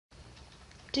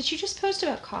Did you just post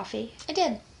about coffee? I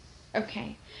did.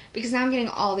 Okay. Because now I'm getting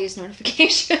all these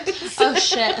notifications. Oh,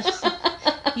 shit.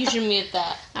 You should mute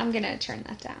that. I'm going to turn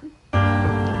that down.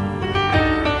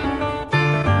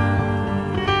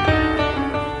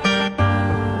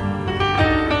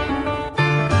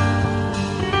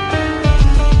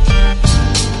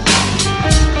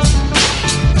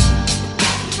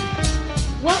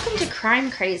 Welcome to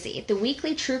Crime Crazy, the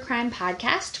weekly true crime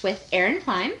podcast with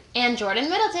Eryn and Jordan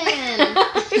Middleton.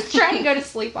 I was trying to go to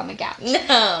sleep on the couch.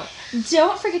 No.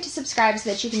 Don't forget to subscribe so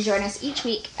that you can join us each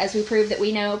week as we prove that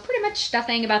we know pretty much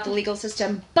nothing about the legal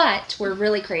system, but we're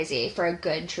really crazy for a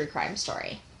good true crime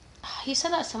story. You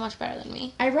said that so much better than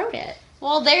me. I wrote it.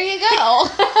 Well, there you go.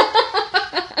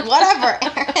 Whatever,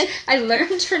 Eryn. I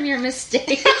learned from your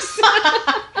mistakes.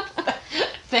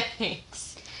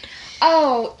 Thanks.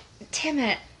 Oh, damn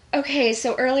it. Okay,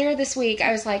 so earlier this week,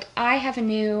 I was like, I have a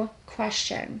new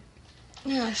question.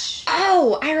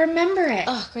 Oh, I remember it.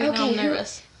 Oh, great. Okay, now I'm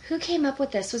nervous. Who came up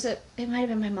with this? It might have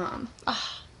been my mom.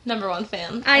 Oh, number one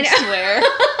fan. I swear.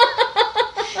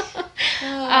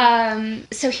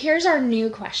 So here's our new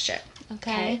question.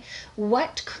 Okay.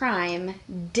 What crime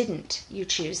didn't you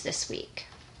choose this week?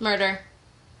 Murder.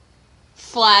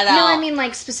 Flat out. No, I mean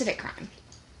like specific crime.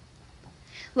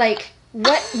 Like,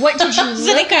 what did you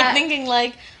look at? Thinking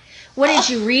like... What did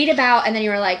you read about, and then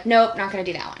you were like, nope, not going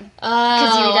to do that one? Oh,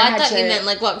 I thought you meant,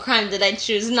 like, what crime did I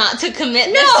choose not to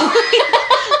commit this week?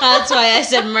 That's why I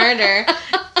said murder.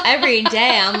 Every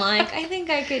day, I'm like, I think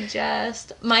I could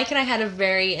just... Mike and I had a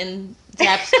very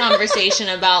in-depth conversation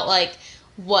about, like,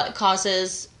 what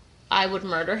causes I would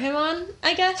murder him on,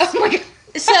 I guess. Oh, my God.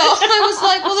 So, I was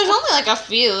like, well, there's only, like, a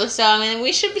few, so, I mean,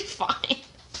 we should be fine.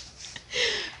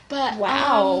 But,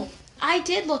 wow. I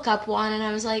did look up one, and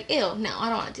I was like, ew, no, I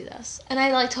don't want to do this. And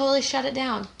I, like, totally shut it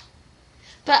down.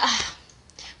 But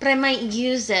I might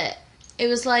use it. It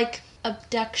was, like,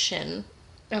 abduction.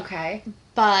 Okay.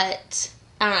 But,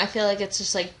 I don't know, I feel like it's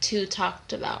just, like, too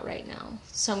talked about right now.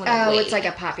 So I'm going to wait. Oh, it's, like,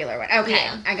 a popular one. Okay,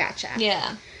 yeah. I gotcha.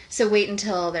 Yeah. So wait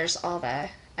until there's all the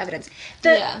evidence.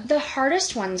 The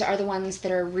hardest ones are the ones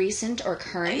that are recent or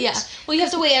current. Yeah. Well, you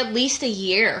have to wait at least a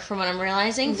year, from what I'm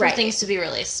realizing, for things to be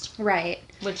released. Right.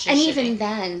 Which and even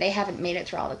then, they haven't made it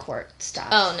through all the court stuff.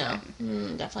 Oh,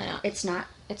 no. Definitely not. It's not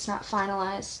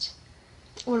finalized.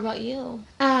 What about you?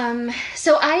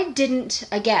 So I didn't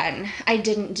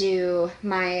do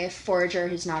my forager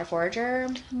who's not a forager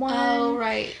one. Oh,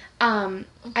 right.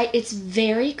 It's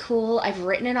very cool. I've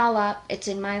written it all up. It's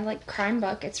in my, like, crime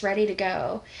book. It's ready to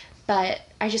go. But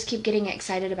I just keep getting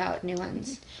excited about new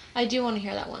ones. I do want to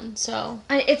hear that one, so.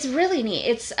 It's really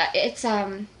neat.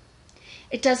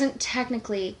 It doesn't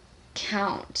technically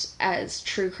count as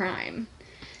true crime.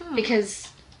 Because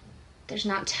there's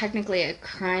not technically a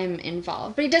crime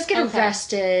involved. But he does get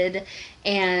arrested,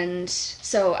 and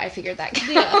so I figured that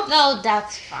counts. Yeah. No,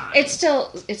 that's fine. It's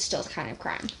still kind of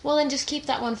crime. Well, then just keep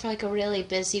that one for, like, a really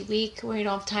busy week where you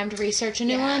don't have time to research a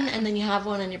new one, and then you have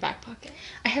one in your back pocket.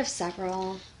 I have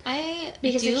several.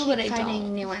 Because I keep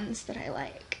finding new ones that I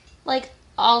like. Like,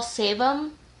 I'll save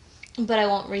them, but I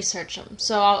won't research them.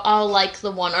 So I'll like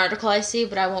the one article I see,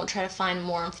 but I won't try to find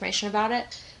more information about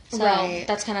it. So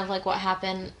that's kind of like what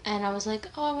happened. And I was like,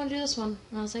 oh, I want to do this one.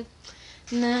 And I was like,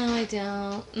 no, I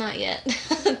don't. Not yet.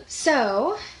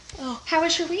 So, how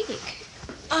was your week?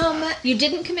 You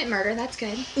didn't commit murder. That's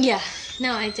good. Yeah.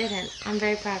 No, I didn't. I'm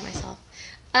very proud of myself.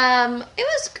 It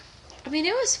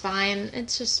was fine.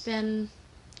 It's just been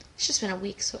a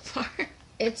week so far.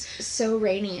 It's so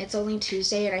rainy. It's only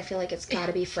Tuesday, and I feel like it's got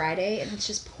to be Friday, and it's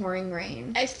just pouring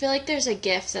rain. I feel like there's a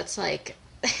gift that's like...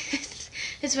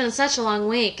 It's been such a long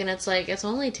week, and it's like, it's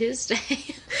only Tuesday.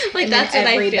 Like, and that's what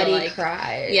I feel like. Everybody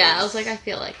cries. Yeah, I was like, I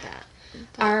feel like that.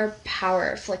 But our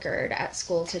power flickered at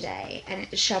school today, and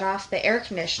it shut off the air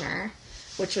conditioner,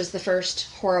 which was the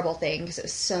first horrible thing, because it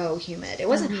was so humid. It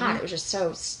wasn't hot, it was just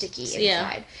so sticky inside.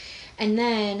 Yeah. And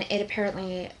then it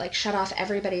apparently, like, shut off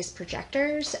everybody's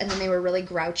projectors, and then they were really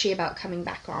grouchy about coming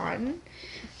back on.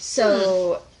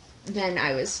 So then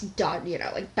I was,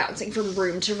 like, bouncing from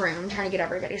room to room, trying to get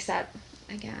everybody set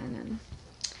again.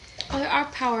 And our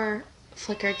power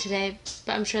flickered today,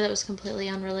 but I'm sure that was completely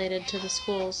unrelated to the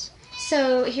schools.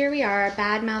 So here we are,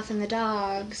 bad-mouthing the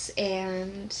dogs,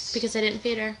 and... Because I didn't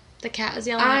feed her. The cat is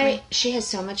yelling at me. She has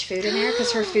so much food in there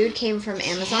because her food came from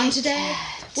Amazon today.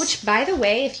 Which, by the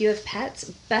way, if you have pets,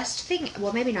 best thing...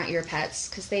 Well, maybe not your pets,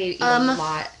 because they eat a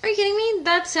lot. Are you kidding me?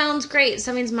 That sounds great.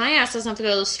 So that means my ass doesn't have to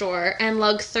go to the store and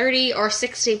lug 30 or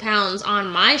 60 pounds on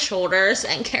my shoulders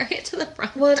and carry it to the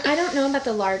front. Well, I don't know about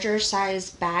the larger size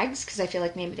bags, because I feel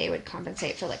like maybe they would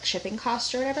compensate for, like, shipping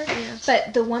costs or whatever. Yeah.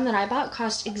 But the one that I bought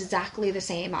cost exactly the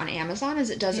same on Amazon as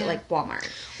it does at, like, Walmart.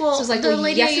 Well, so it's like, the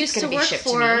lady I used to work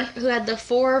for, who had the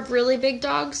 4 really big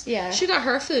dogs, she got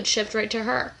her food shipped right to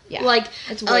her. Yeah. Like,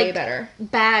 it's way better.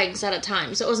 Bags at a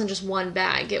time. So it wasn't just one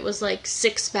bag. It was like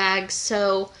 6 bags.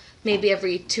 So maybe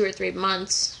every 2 or 3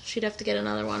 months she'd have to get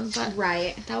another one. But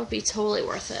that would be totally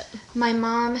worth it. My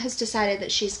mom has decided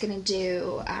that she's going to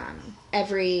do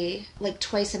every, like,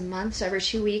 twice a month, so every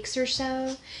 2 weeks or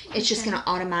so. It's just going to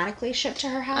automatically ship to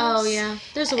her house. Oh, yeah.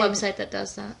 There's a website that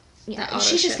does that. Yeah,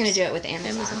 she's just going to do it with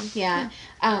Amazon. Yeah.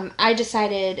 I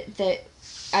decided that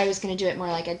I was going to do it more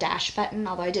like a dash button,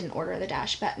 although I didn't order the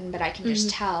dash button, but I can just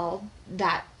tell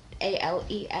that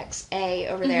Alexa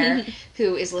over there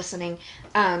who is listening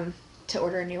to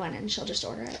order a new one, and she'll just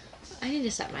order it. I need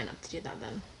to set mine up to do that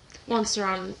then. Once they're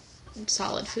on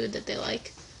solid food that they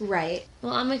like. Right.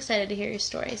 Well, I'm excited to hear your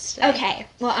stories today. Okay.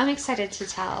 Well, I'm excited to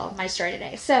tell my story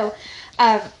today. So,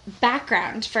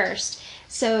 background first.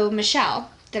 So,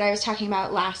 Michelle, that I was talking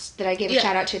about that I gave a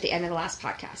shout out to at the end of the last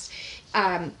podcast,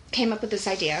 came up with this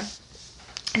idea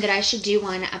that I should do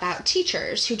one about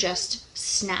teachers who just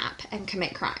snap and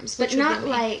commit crimes. But not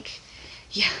like,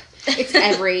 it's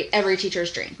every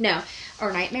teacher's dream. No.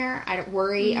 Or nightmare. I don't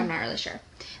worry. I'm not really sure.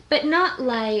 But not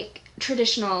like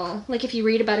traditional, like if you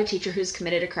read about a teacher who's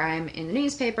committed a crime in the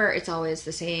newspaper, it's always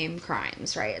the same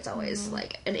crimes, right? It's always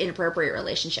like an inappropriate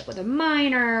relationship with a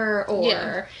minor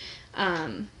or,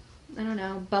 I don't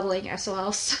know, bubbling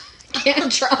SOLs.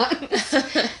 Cantrons.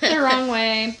 The wrong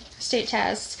way. State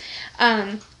tests.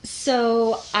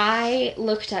 So I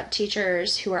looked up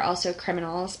teachers who are also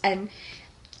criminals, and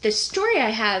the story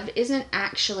I have isn't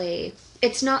actually,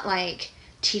 it's not like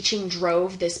teaching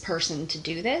drove this person to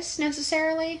do this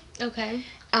necessarily. Okay.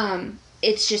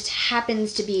 It just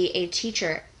happens to be a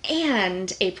teacher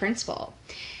and a principal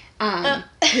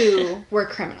who were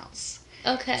criminals.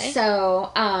 Okay.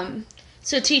 So,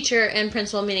 teacher and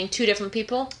principal meaning 2 different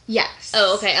people? Yes.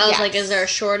 Oh, okay. I was like, is there a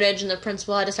shortage and the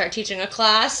principal had to start teaching a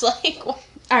class? Like, what?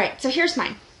 All right, so here's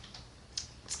mine.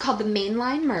 It's called the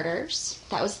Mainline Murders.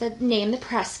 That was the name the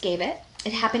press gave it.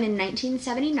 It happened in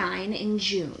 1979 in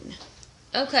June.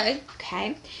 Okay.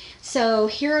 Okay. So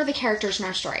here are the characters in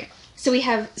our story. So we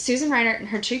have Susan Reinert and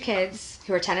her 2 kids,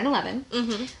 who are 10 and 11.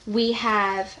 Mm-hmm. We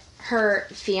have her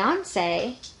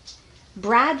fiance,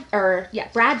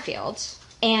 Bradfield,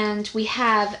 and we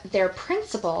have their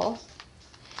principal,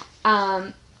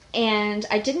 and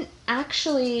I didn't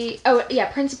actually... Oh,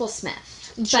 yeah, Principal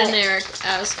Smith. Generic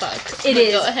as fuck. It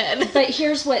is. Go ahead. But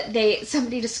here's what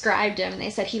somebody described him. They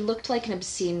said he looked like an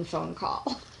obscene phone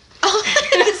call.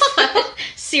 Oh,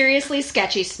 Seriously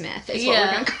Sketchy Smith is what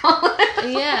we're going to call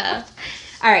him. Yeah.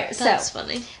 All right, That's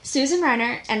funny. Susan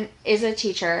Reiner is a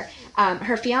teacher.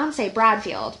 Her fiance,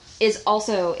 Bradfield, is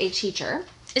also a teacher.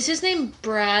 Is his name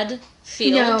Brad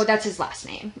Field? No, that's his last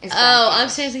name. I'm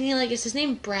thinking, like, is his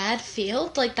name Brad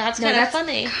Field? Like, that's kind of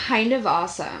funny. Kind of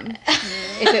awesome,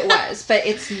 if it was, but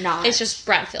it's not. It's just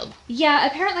Bradfield. Yeah,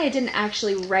 apparently I didn't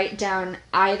actually write down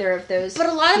either of those. But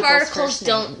a lot of articles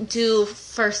don't do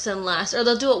first and last, or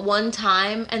they'll do it one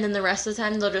time, and then the rest of the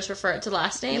time they'll just refer it to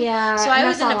last name. Yeah, so I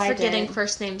always end up forgetting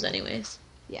first names anyways.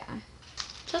 Yeah.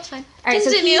 So that's fine. All right,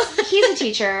 so he's a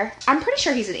teacher. I'm pretty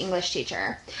sure he's an English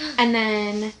teacher. And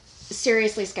then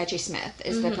Seriously Sketchy Smith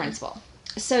is the principal.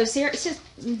 So you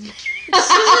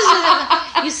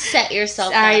set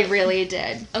yourself up. I really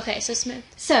did. Okay, so Smith.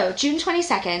 So June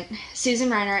 22nd, Susan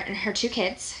Reiner and her 2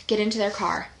 kids get into their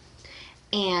car.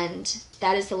 And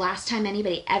that is the last time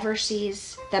anybody ever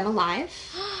sees them alive.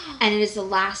 And it is the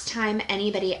last time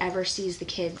anybody ever sees the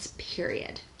kids,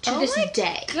 period. To this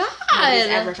day. God. Nobody's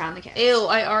ever found the kids. Ew,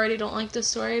 I already don't like this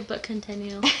story, but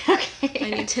continue. Okay. I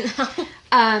need to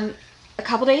know. A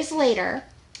couple days later,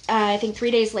 I think 3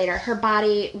 days later, her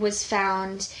body was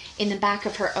found in the back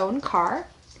of her own car.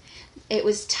 It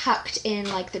was tucked in,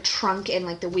 like, the trunk in,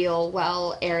 like, the wheel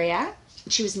well area.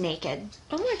 She was naked.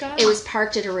 Oh, my God. It was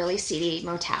parked at a really seedy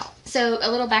motel. So,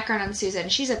 a little background on Susan.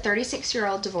 She's a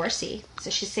 36-year-old divorcee. So,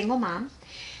 she's a single mom.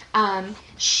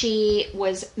 She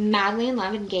was madly in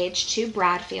love, engaged to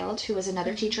Bradfield, who was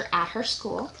another teacher at her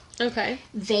school. Okay.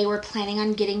 They were planning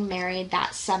on getting married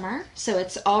that summer. So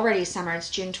it's already summer. It's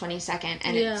June 22nd.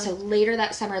 And so later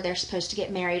that summer, they're supposed to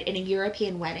get married in a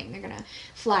European wedding. They're going to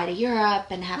fly to Europe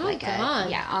and have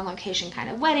on location kind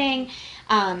of wedding.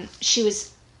 She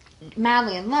was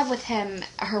madly in love with him.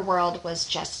 Her world was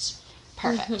just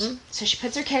perfect. So she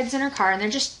puts her kids in her car and they're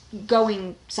just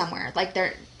going somewhere. Like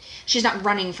she's not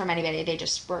running from anybody. They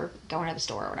just were going to the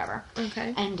store or whatever.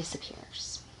 Okay. And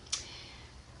disappears.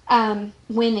 When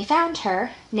they found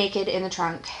her, naked in the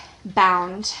trunk,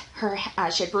 bound,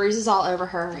 she had bruises all over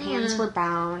her, her hands were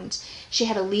bound, she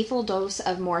had a lethal dose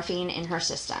of morphine in her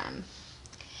system.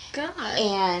 God.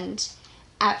 And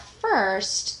at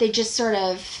first, they just sort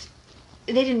of,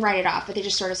 they didn't write it off, but they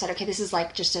just sort of said, okay, this is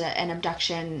like just an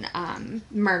abduction,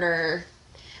 murder,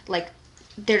 like,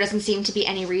 there doesn't seem to be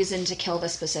any reason to kill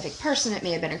this specific person, it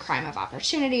may have been a crime of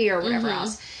opportunity or whatever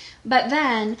else. But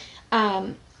then,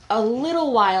 a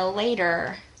little while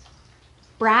later,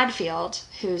 Bradfield,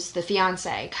 who's the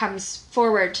fiancé, comes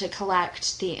forward to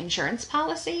collect the insurance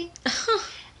policy.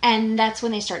 And that's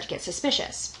when they start to get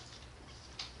suspicious.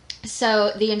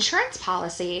 So the insurance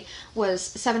policy was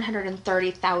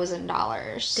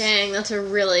 $730,000. Dang, that's a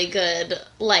really good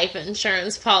life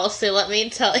insurance policy, let me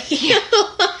tell you.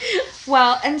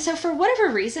 Well, and so for whatever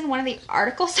reason, one of the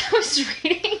articles I was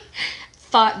reading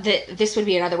thought that this would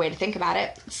be another way to think about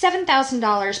it.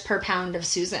 $7,000 per pound of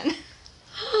Susan.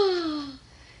 Oh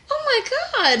my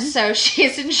God. So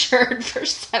she's insured for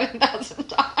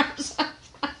 $7,000.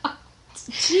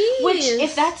 Jeez. Which,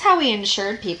 if that's how we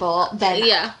insured people, then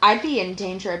I'd be in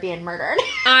danger of being murdered.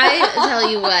 I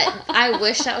tell you what, I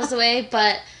wish that was the way,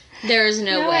 but there is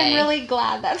no way. I'm really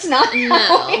glad that's not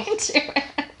how we do it.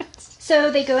 So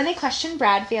they go and they question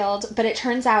Bradfield, but it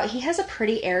turns out he has a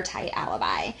pretty airtight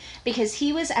alibi because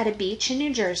he was at a beach in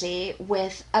New Jersey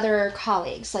with other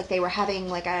colleagues. Like, they were having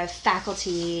like a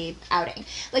faculty outing.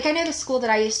 Like, I know the school that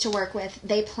I used to work with,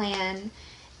 they plan,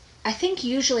 I think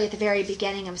usually at the very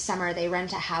beginning of summer, they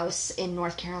rent a house in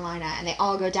North Carolina and they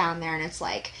all go down there and it's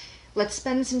like, let's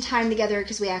spend some time together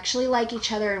because we actually like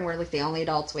each other and we're like the only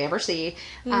adults we ever see,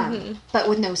 but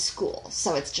with no school.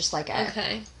 So it's just like a...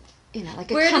 Okay. You know,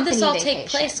 like a Where did company this all vacation. take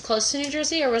place? Close to New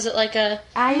Jersey? Or was it like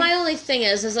my only thing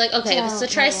is like, okay, if it's the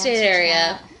tri-state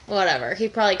area, whatever. He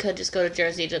probably could just go to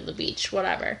Jersey to the beach,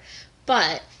 whatever.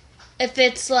 But if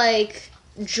it's like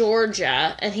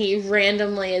Georgia and he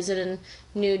randomly is in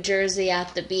New Jersey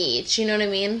at the beach, you know what I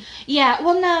mean? Yeah,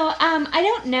 well, no, I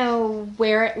don't know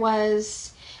where it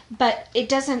was, but it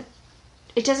doesn't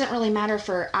really matter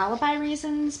for alibi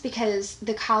reasons because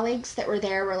the colleagues that were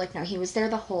there were like, no, he was there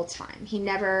the whole time. He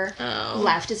never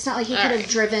left. It's not like he could have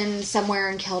driven somewhere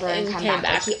and killed her and come back.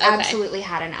 Like, he absolutely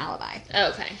had an alibi.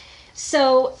 Okay.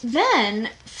 So then,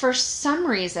 for some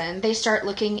reason, they start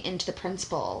looking into the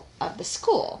principal of the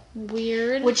school.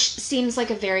 Weird. Which seems like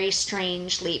a very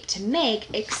strange leap to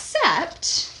make,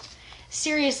 except...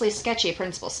 seriously sketchy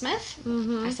Principal Smith.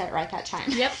 I said it right that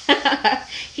time. Yep.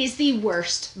 He's the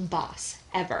worst boss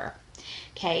ever.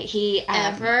 Okay, he...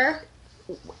 ever?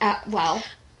 Well...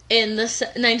 In the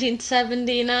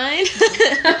 1979?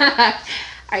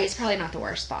 He's probably not the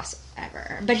worst boss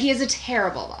ever. But he is a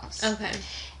terrible boss. Okay.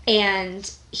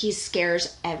 And he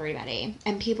scares everybody.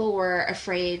 And people were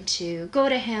afraid to go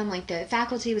to him. Like, the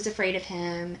faculty was afraid of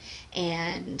him.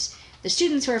 And... the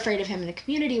students were afraid of him, and the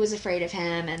community was afraid of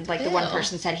him, and, like, the one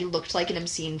person said he looked like an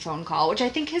obscene phone call, which I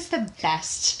think is the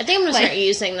best. I think I'm going to start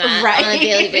using that on a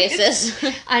daily basis.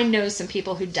 I know some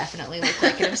people who definitely look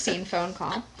like an obscene phone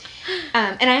call.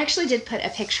 And I actually did put a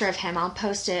picture of him. I'll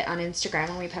post it on Instagram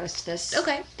when we post this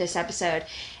episode.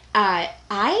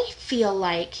 I feel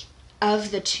like, of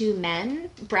the two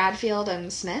men, Bradfield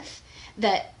and Smith,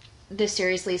 that the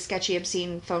seriously sketchy,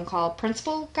 obscene phone call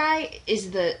principal guy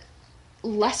is the...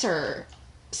 lesser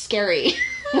scary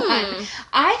one.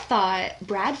 I thought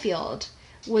Bradfield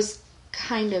was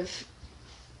kind of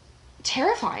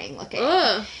terrifying looking.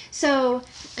 So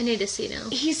I need to see now.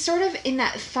 He's sort of in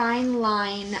that fine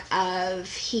line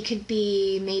of he could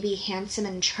be maybe handsome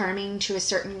and charming to a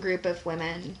certain group of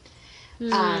women.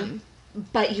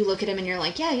 But you look at him and you're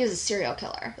like, yeah, he was a serial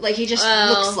killer. Like, he just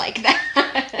looks like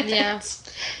that. Yeah.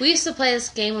 We used to play this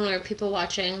game when we were people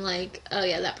watching, like, oh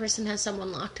yeah, that person has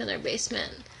someone locked in their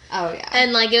basement. Oh, yeah.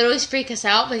 And, like, it would always freak us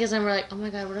out because then we're like, oh my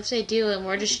god, what if they do? And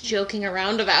we're just joking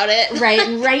around about it. Right,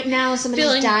 and right now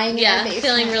somebody's dying in their basement.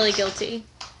 Feeling really guilty.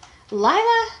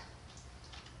 Lila,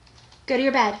 go to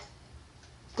your bed.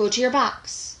 Go to your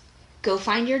box. Go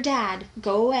find your dad.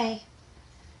 Go away.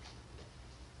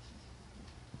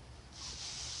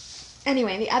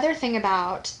 Anyway, the other thing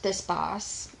about this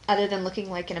boss, other than looking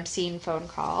like an obscene phone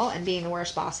call and being the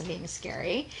worst boss and being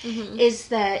scary, is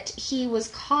that he was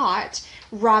caught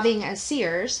robbing a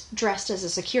Sears dressed as a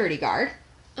security guard.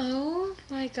 Oh,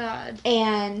 my God.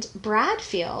 And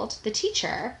Bradfield, the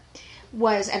teacher,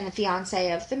 and the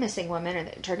fiance of the missing woman, or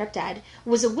that turned up dead,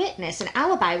 was a witness, an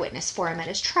alibi witness for him at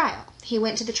his trial. He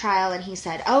went to the trial and he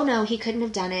said, oh no, he couldn't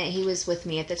have done it. He was with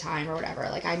me at the time or whatever.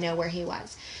 Like, I know where he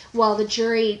was. Well, the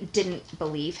jury didn't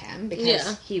believe him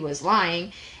because he was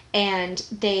lying, and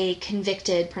they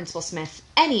convicted Principal Smith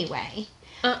anyway.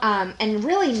 And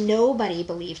really nobody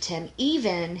believed him.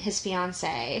 Even his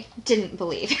fiance didn't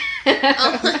believe him.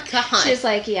 Oh my God. She was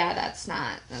like, yeah, that's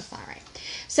not right.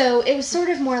 So it was sort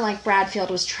of more like Bradfield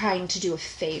was trying to do a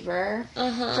favor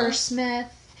for Smith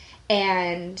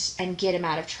and get him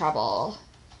out of trouble,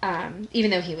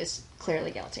 even though he was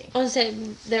clearly guilty. I was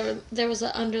saying there was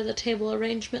an under the table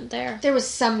arrangement there. There was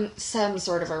some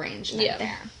sort of arrangement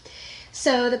there.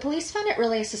 So the police found it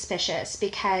really suspicious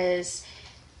because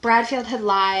Bradfield had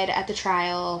lied at the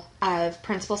trial of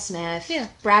Principal Smith. Yeah.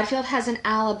 Bradfield has an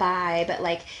alibi, but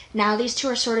like now these two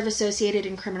are sort of associated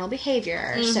in criminal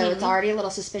behavior, so it's already a little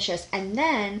suspicious. And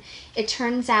then it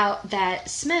turns out that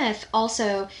Smith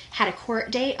also had a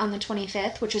court date on the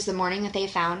 25th, which was the morning that they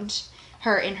found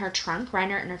her in her trunk,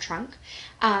 Reiner in her trunk,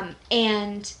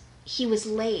 and he was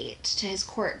late to his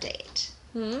court date.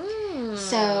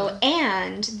 So,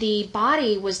 and the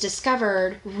body was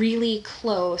discovered really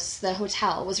close. The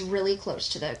hotel was really close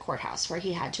to the courthouse where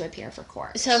he had to appear for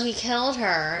court. So he killed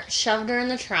her, shoved her in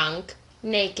the trunk,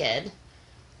 naked,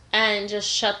 and just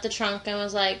shut the trunk and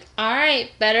was like, all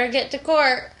right, better get to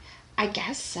court. I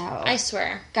guess so. I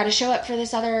swear. Got to show up for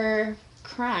this other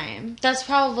crime. That's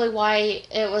probably why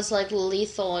it was like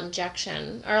lethal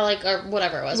injection or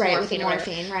whatever it was, right, morphine, with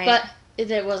morphine, right? But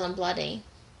it wasn't bloody.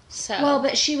 So. Well,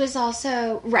 but she was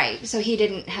also right, so he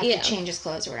didn't have to change his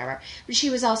clothes or whatever. But she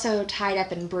was also tied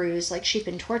up and bruised, like she'd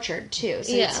been tortured too.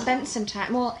 So he'd spent some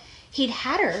time. Well, he'd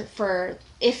had her for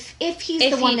if he's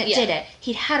the one that did it,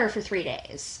 he'd had her for 3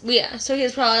 days. Yeah, so he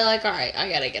was probably like, all right, I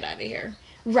gotta get out of here.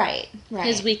 Right.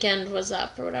 His weekend was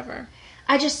up or whatever.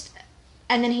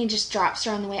 And then he just drops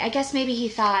her on the way. I guess maybe he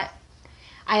thought,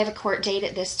 I have a court date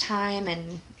at this time,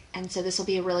 and so this will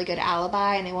be a really good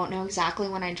alibi, and they won't know exactly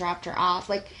when I dropped her off.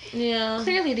 Like,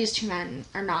 clearly these two men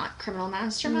are not criminal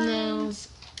masterminds.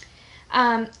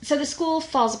 No. So the school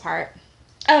falls apart.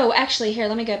 Oh, actually, here,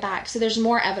 let me go back. So there's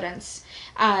more evidence.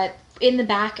 In the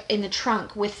back, in the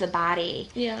trunk with the body,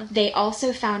 they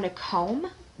also found a comb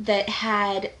that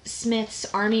had Smith's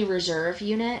Army Reserve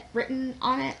unit written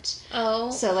on it.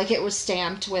 Oh. So, like, it was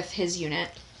stamped with his unit.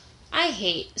 I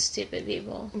hate stupid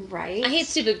people. Right. I hate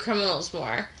stupid criminals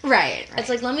more. Right. It's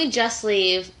like, let me just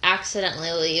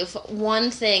accidentally leave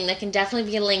one thing that can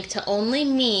definitely be linked to only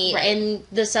me and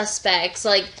the suspects.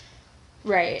 Like.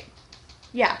 Right.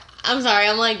 Yeah. I'm sorry,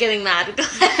 I'm like getting mad.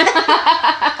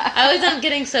 I always am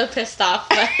getting so pissed off.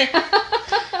 But,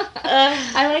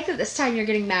 I like that this time you're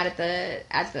getting mad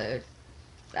at the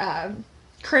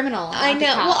criminal. I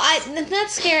know. Well,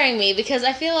 that's scaring me because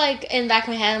I feel like in the back of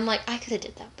my head I'm like, I could have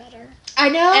did that better. I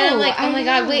know. And I'm like, oh my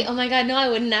god, wait, oh my god, no, I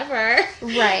would never.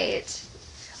 Right.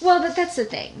 Well, but that's the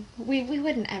thing. We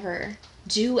wouldn't ever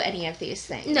do any of these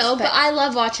things. No, but I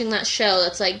love watching that show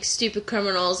that's like stupid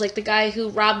criminals, like the guy who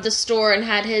robbed the store and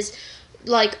had his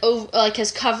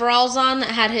his coveralls on that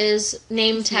had his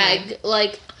name tag.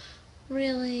 Like,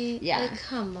 really? Yeah. Like,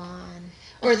 come on.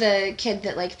 Or the kid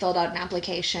that like filled out an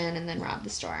application and then robbed the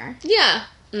store. Yeah.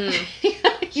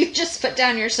 You just put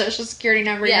down your social security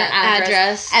number, your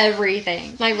address,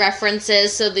 everything. My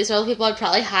references, so these are the people I'd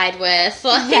probably hide with.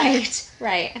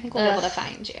 Right. I think we'll be able to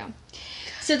find you.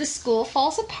 So the school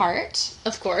falls apart.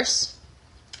 Of course.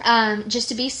 Just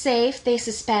to be safe, they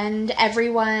suspend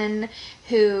everyone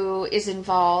who is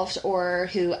involved or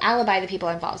who alibi the people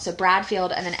involved. So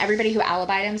Bradfield and then everybody who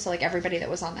alibied him, so like everybody that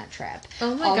was on that trip,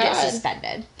 all get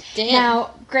suspended. Damn.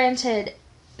 Now, granted,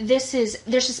 they're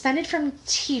suspended from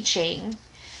teaching.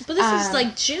 But this is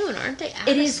like June, aren't they out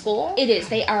of school? It is.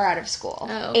 They are out of school.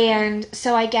 Oh, okay. And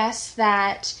so I guess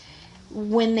that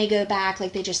when they go back,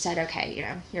 like they just said,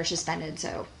 okay, you're suspended.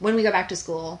 So when we go back to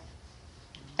school,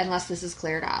 unless this is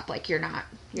cleared up, like you're not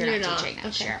teaching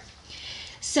next year.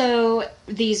 So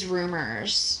these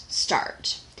rumors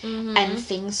start. Mm-hmm. And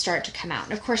things start to come out.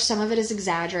 And of course, some of it is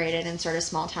exaggerated and sort of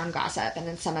small town gossip, and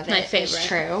then some of it is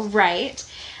true. Right.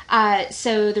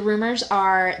 So the rumors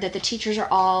are that the teachers are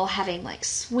all having like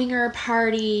swinger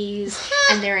parties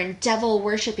and they're in devil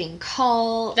worshipping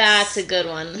cults. That's a good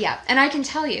one. Yeah, and I can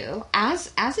tell you,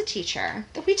 as a teacher,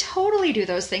 that we totally do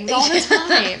those things all the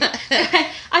time.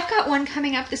 I've got one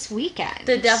coming up this weekend.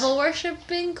 The devil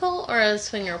worshipping cult or a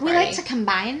swinger party? We like to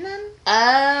combine them.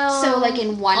 Oh. So like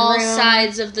in one all room, all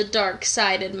sides of the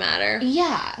dark-sided matter.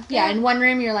 Yeah. In one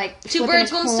room you're like two flipping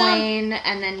birds, a one coin stone,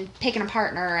 and then picking a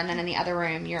partner, and then in the other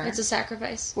room it's a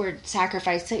sacrifice. We're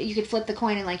sacrifice. So you could flip the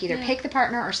coin and like either pick the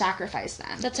partner or sacrifice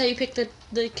them. That's how you pick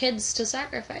the kids to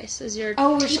sacrifice. Is your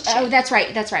that's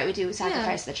right. We do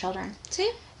sacrifice the children.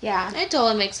 See? Yeah. It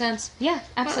totally makes sense. Yeah,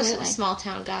 absolutely. Small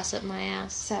town gossip, my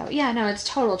ass. So yeah, no, it's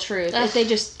total truth. If they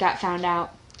just got found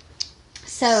out.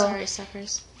 So sorry,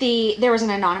 suckers. There was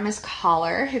an anonymous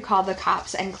caller who called the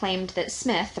cops and claimed that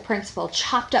Smith, the principal,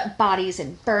 chopped up bodies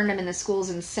and burned them in the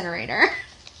school's incinerator.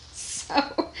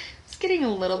 So it's getting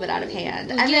a little bit out of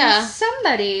hand. And then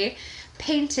somebody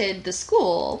painted the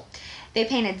school. They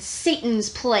painted Satan's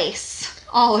place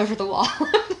all over the wall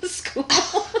of the school.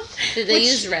 Did they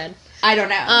use red? I don't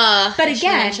know. But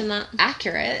again,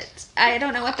 accurate. I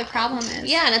don't know what the problem is.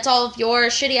 Yeah, and it's all of your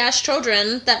shitty-ass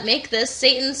children that make this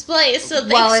Satan's place. So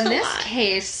well, in this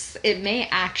case, it may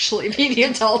actually be the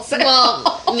adults.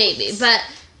 Well, maybe, but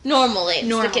normally it's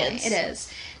the kids. It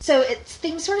is. So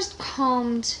things sort of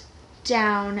calmed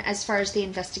down as far as the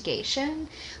investigation.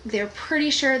 They're pretty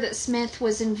sure that Smith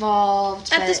was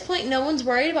involved. At this point, no one's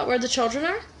worried about where the children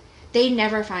are? They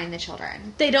never find the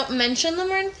children. They don't mention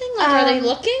them or anything? Like, are they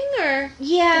looking, or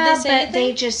yeah, did they say but anything?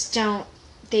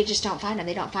 They just don't find them.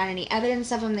 They don't find any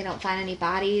evidence of them. They don't find any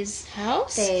bodies. How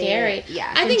scary.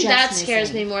 Yeah. I think that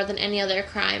scares me more than any other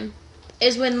crime.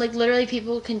 Is when, like, literally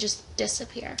people can just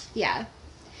disappear. Yeah.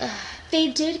 They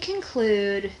did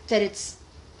conclude that it's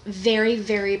very,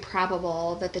 very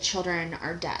probable that the children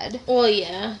are dead. Well,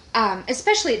 yeah.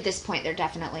 Especially at this point, they're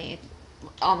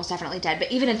almost definitely dead.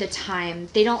 But even at the time,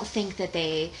 they don't think that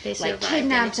they like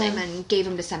kidnapped them and gave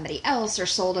them to somebody else or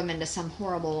sold them into some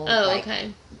horrible.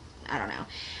 Okay. I don't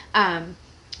know.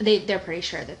 They're pretty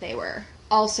sure that they were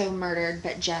also murdered,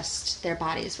 but just their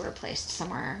bodies were placed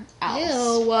somewhere else.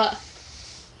 Ew.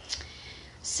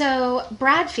 So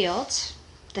Bradfield,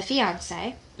 the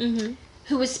fiance,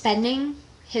 who was spending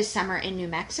his summer in New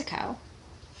Mexico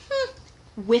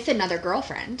with another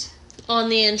girlfriend. On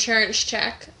the insurance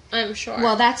check, I'm sure.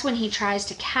 Well, that's when he tries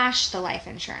to cash the life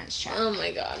insurance check. Oh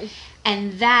my god.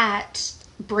 And that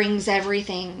brings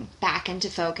everything back into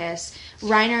focus.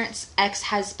 Reinert's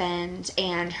ex-husband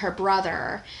and her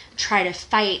brother try to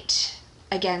fight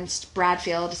against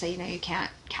Bradfield to say, you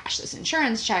can't cash this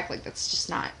insurance check. Like, that's just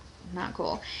not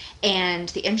cool. And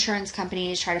the insurance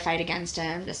companies try to fight against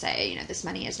him to say, this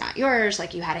money is not yours.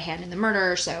 Like, you had a hand in the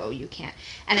murder, so you can't.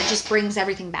 And it just brings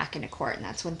everything back into court, and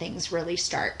that's when things really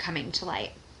start coming to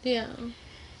light. Yeah.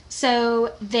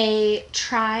 So they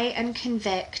try and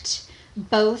convict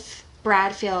both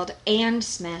Bradfield and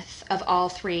Smith of all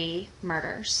 3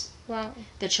 murders. Wow.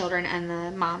 The children and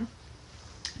the mom.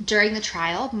 During the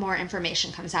trial, more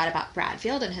information comes out about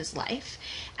Bradfield and his life.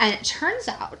 And it turns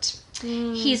out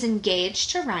he's engaged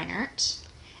to Reinert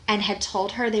and had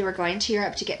told her they were going to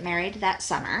Europe to get married that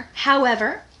summer.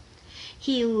 However,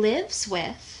 he lives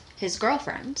with his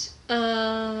girlfriend,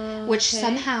 which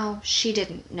somehow she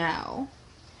didn't know.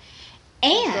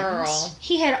 And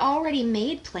he had already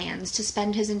made plans to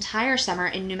spend his entire summer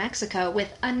in New Mexico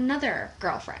with another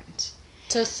girlfriend.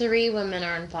 So 3 women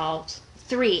are involved.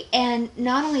 3. And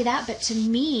not only that, but to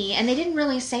me, and they didn't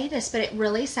really say this, but it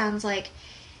really sounds like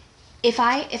if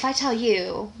I tell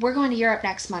you we're going to Europe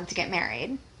next month to get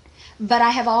married, but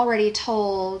I have already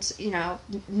told,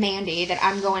 Mandy that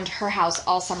I'm going to her house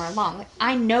all summer long,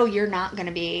 I know you're not going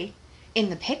to be in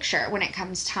the picture when it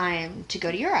comes time to go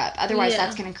to Europe. Otherwise,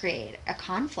 that's going to create a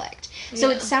conflict. So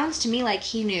it sounds to me like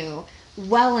he knew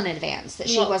well in advance that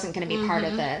she wasn't going to be part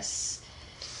of this.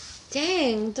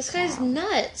 Dang, this guy's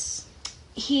nuts.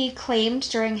 He claimed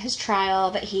during his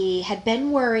trial that he had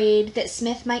been worried that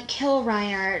Smith might kill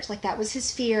Reinert. Like, that was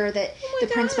his fear, that the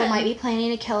principal might be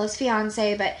planning to kill his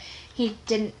fiancée, but he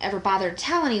didn't ever bother to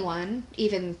tell anyone,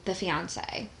 even the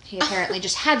fiancé. He apparently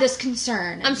just had this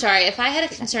concern. I'm sorry, if I had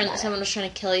a concern that someone was trying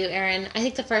to kill you, Eryn, I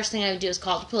think the first thing I would do is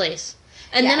call the police.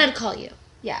 And then I'd call you.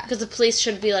 Yeah. Because the police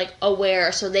should be,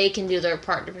 aware so they can do their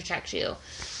part to protect you.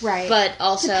 Right. But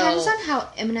also... Depends on how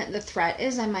imminent the threat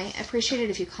is. I might appreciate it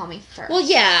if you call me first. Well,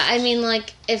 yeah. I mean,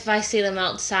 if I see them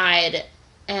outside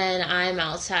and I'm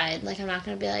outside, I'm not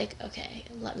going to be okay,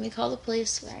 let me call the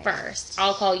police first.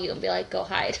 I'll call you and be go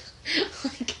hide.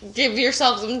 Give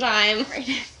yourself some time.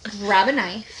 Right. Grab a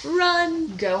knife.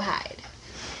 Run. Go hide.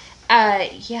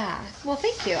 Yeah. Well,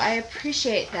 thank you. I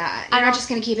appreciate that. You're not just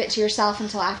going to keep it to yourself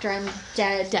until after I'm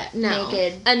dead,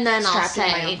 naked, and then strapped I'll say,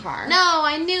 in my own car. No,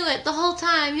 I knew it the whole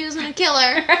time. He was going to kill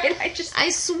her. Right? I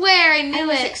swear I knew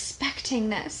it. I was expecting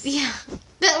this. Yeah.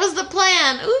 That was the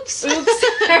plan. Oops.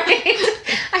 Right?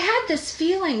 I had this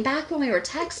feeling back when we were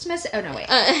text messaging. Oh, no, wait.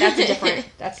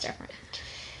 That's different.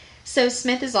 So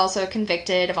Smith is also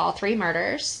convicted of all 3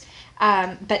 murders.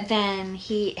 But then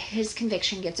his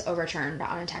conviction gets overturned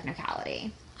on a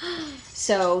technicality.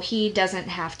 So he doesn't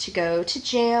have to go to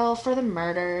jail for the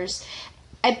murders.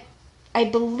 I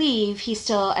believe he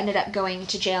still ended up going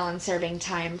to jail and serving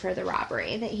time for the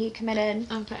robbery that he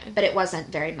committed. Okay. But it wasn't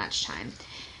very much time.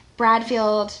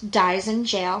 Bradfield dies in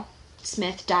jail.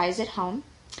 Smith dies at home.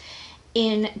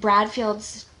 In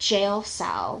Bradfield's jail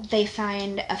cell, they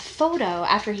find a photo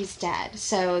after he's dead.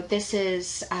 So this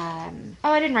is, I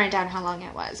didn't write down how long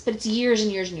it was, but it's years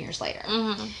and years and years later.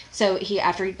 Mm-hmm. So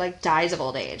after he dies of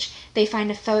old age, they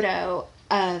find a photo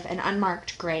of an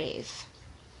unmarked grave.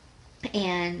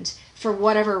 And for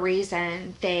whatever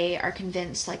reason, they are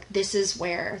convinced, this is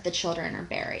where the children are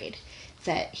buried.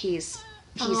 That he's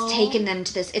taken them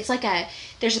to this. It's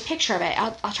there's a picture of it.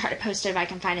 I'll try to post it if I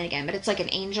can find it again, but it's like an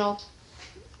angel.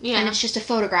 Yeah. And it's just a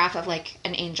photograph of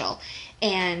an angel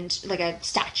and a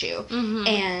statue. Mm-hmm.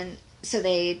 And so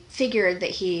they figured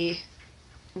that he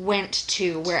went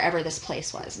to wherever this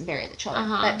place was and buried the children.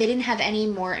 Uh-huh. But they didn't have any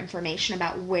more information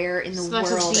about where in the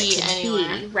world it could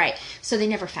be. Right. So they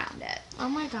never found it. Oh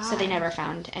my God. So they never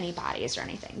found any bodies or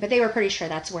anything. But they were pretty sure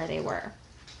that's where they were.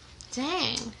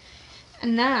 Dang.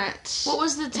 And that... What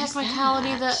was the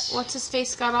technicality that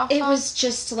what's-his-face got off It was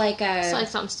just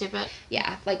It's something stupid.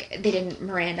 Yeah, they didn't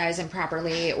Mirandize him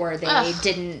properly, or they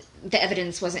didn't... The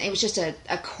evidence wasn't... It was just a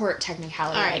court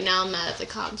technicality. All right, now I'm mad at the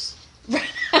cops.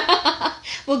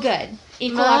 Well, good.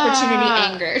 Equal opportunity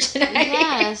anger tonight.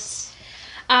 Yes.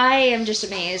 I am just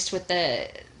amazed with the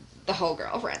whole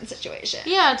girlfriend situation.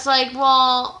 Yeah, it's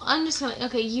I'm just gonna...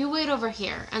 Okay, you wait over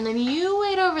here, and then you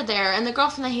wait over there, and the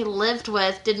girlfriend that he lived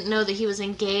with didn't know that he was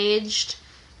engaged.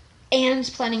 And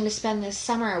planning to spend this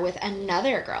summer with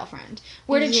another girlfriend.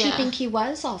 Where did she think he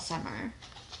was all summer?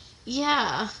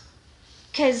 Yeah.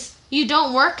 Because... You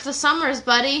don't work the summers,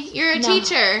 buddy. You're a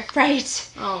teacher.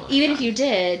 Right. Oh Even if you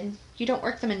did, you don't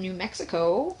work them in New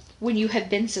Mexico when you have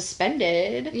been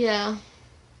suspended. Yeah.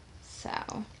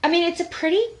 So... I mean, it's a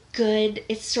pretty good...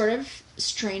 It's sort of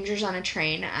Strangers on a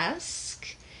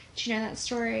Train-esque. Do you know that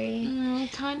story?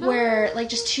 Kind of. Where,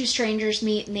 just 2 strangers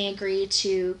meet and they agree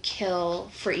to kill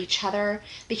for each other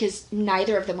because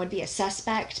neither of them would be a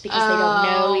suspect because they don't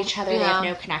know each other. Yeah. They have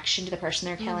no connection to the person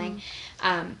they're killing.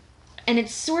 And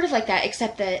it's sort of like that,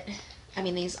 except that, I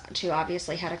mean, these 2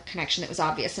 obviously had a connection that was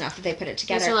obvious enough that they put it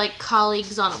together. These are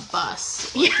colleagues on a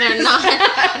bus. They're not...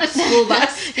 a school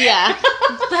bus. Yeah.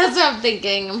 That's what I'm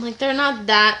thinking. I'm they're not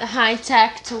that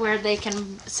high-tech to where they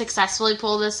can successfully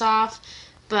pull this off.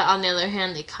 But on the other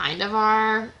hand, they kind of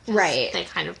are. Right. They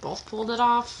kind of both pulled it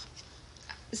off.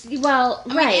 Well,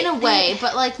 I mean, in a way,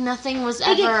 but nothing was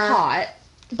ever... They get caught.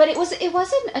 But it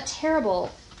wasn't a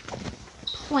terrible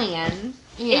plan.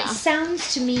 Yeah. It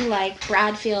sounds to me like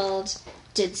Bradfield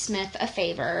did Smith a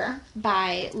favor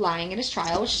by lying at his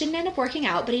trial, which didn't end up working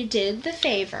out, but he did the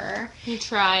favor. He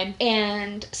tried.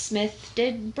 And Smith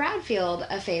did Bradfield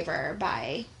a favor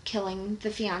by killing the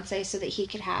fiancé so that he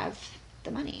could have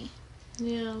the money.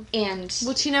 Yeah. And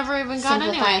which he never even got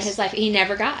simplify his life. He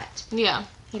never got. Yeah.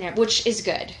 Which is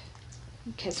good.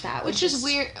 Because that was Which is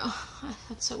weird. Oh,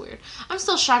 that's so weird. I'm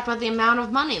still shocked by the amount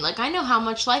of money. I know how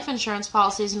much life insurance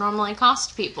policies normally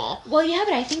cost people. Well, yeah,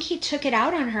 but I think he took it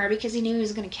out on her because he knew he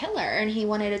was going to kill her, and he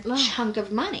wanted a chunk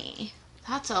of money.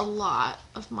 That's a lot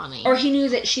of money. Or he knew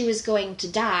that she was going to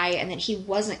die, and that he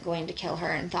wasn't going to kill her,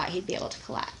 and thought he'd be able to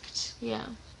collect. Yeah.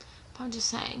 But I'm just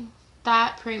saying,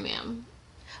 that premium...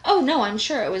 Oh, no, I'm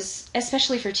sure it was,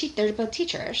 especially for they're both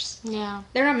teachers. Yeah.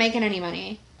 They're not making any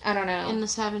money. I don't know. In the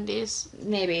 70s.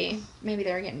 Maybe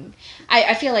they're getting...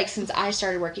 I feel like since I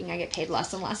started working, I get paid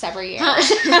less and less every year.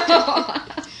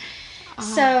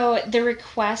 So the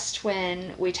request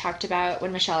when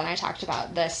Michelle and I talked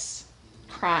about this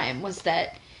crime was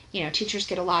that, teachers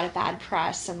get a lot of bad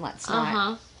press, and let's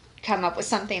not come up with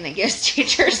something that gives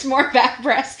teachers more bad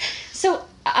press. So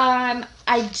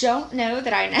I don't know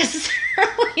that I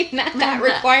necessarily met that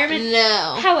requirement.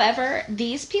 No. However,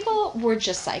 these people were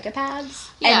just psychopaths.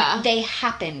 Yeah. And they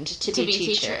happened to be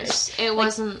teachers. It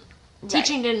wasn't...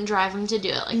 Teaching didn't drive them to do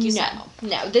it, like you said.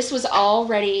 No, this was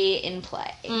already in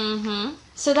play. Mm-hmm.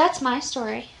 So that's my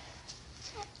story.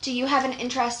 Do you have an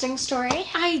interesting story?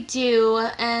 I do,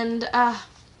 and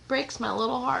breaks my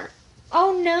little heart.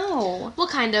 Oh, no. Well,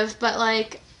 kind of, but,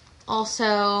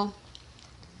 also,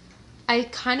 I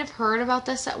kind of heard about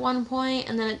this at one point,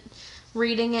 and then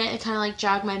reading it kind of, like,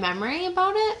 jogged my memory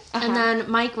about it. Uh-huh. And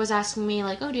then Mike was asking me,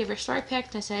 like, oh, do you have your story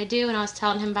picked? I said, I do, and I was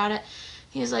telling him about it.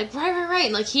 He was like, right,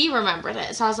 and, like, he remembered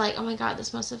it. So I was like, oh, my God,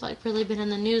 this must have, like, really been in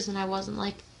the news, and I wasn't,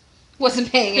 like...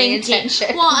 Wasn't paying any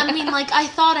attention. Well, I mean, like, I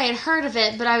thought I had heard of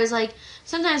it, but I was like,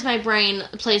 sometimes my brain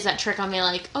plays that trick on me,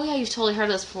 like, oh, yeah, you've totally heard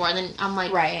of this before, and then I'm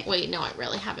like, wait, no, I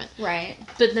really haven't. Right.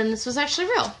 But then this was actually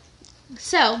real.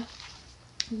 So,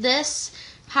 this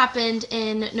happened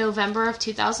in November of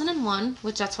 2001,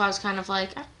 which that's why I was kind of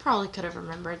like, I probably could have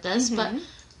remembered this, but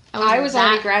I was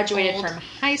already graduated from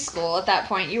high school at that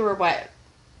point. You were what?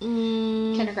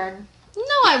 Kindergarten? No,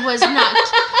 I was not.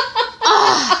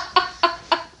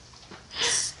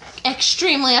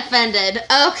 Extremely offended.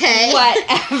 Okay.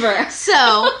 Whatever.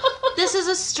 So, this is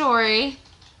a story.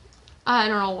 I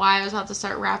don't know why I was about to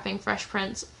start rapping Fresh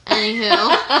Prince.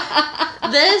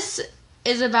 Anywho, this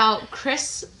is about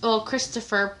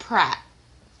Christopher Pratt.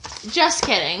 Just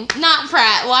kidding. Not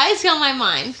Pratt. Why is he on my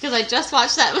mind? Because I just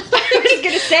watched that movie. I was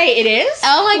going to say, it is?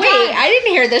 Oh my God. Wait, I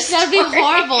didn't hear this That would be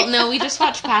horrible. No, we just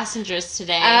watched Passengers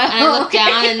today. And I looked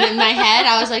down, and in my head,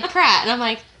 I was like, Pratt. And I'm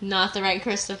like, not the right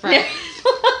Christopher. Sorry,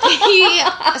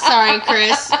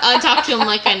 Chris. I talk to him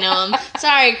like I know him.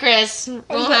 Sorry, Chris.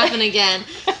 Won't happen again.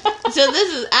 So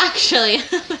this is actually...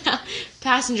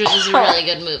 Passengers is a really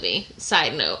good movie.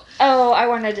 Side note. Oh, I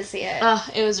wanted to see it. Oh,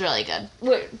 it was really good.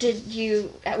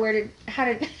 How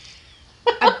did...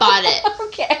 I bought it.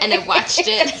 Okay. And I watched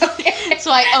it. Okay.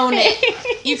 So I own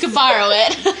it. You could borrow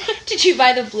it. Did you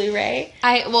buy the Blu-ray?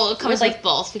 It comes with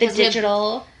both. Because the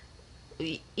digital...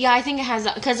 Yeah, I think it has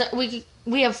that. Because we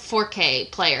have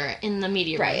 4K player in the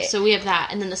media room. So we have that.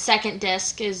 And then the second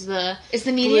disc is the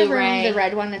media Blu-ray. room the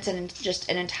red one that's just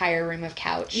an entire room of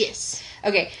couch? Yes.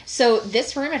 Okay, so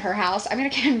this room at her house, I'm going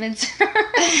to convince her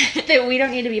that we don't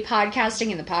need to be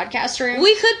podcasting in the podcast room.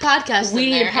 We could podcast We in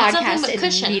need there. to podcast in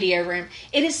the media room.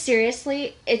 It is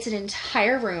seriously, it's an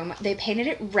entire room. They painted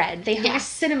it red. They hung a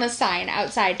cinema sign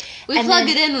outside. We plug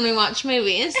it in when we watch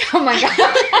movies. Oh my God.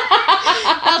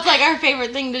 That's like our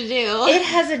favorite thing to do. It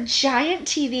has a giant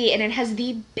TV, and it has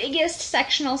the biggest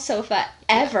sectional sofa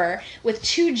ever with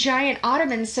 2 giant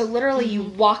ottomans. So literally you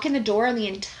walk in the door and the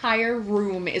entire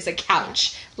room is a couch.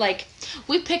 Like,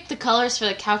 we picked the colors for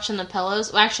the couch and the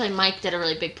pillows. Well, actually, Mike did a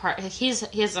really big part. He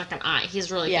has like an eye.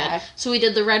 He's really good. So we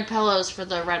did the red pillows for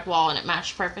the red wall, and it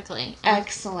matched perfectly.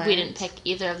 Excellent. We didn't pick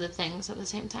either of the things at the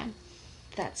same time.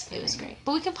 That's funny. It was great.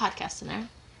 But we can podcast in there.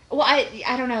 Well,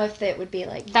 I don't know if it would be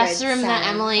like that's the room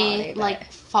that quality, Emily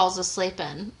falls asleep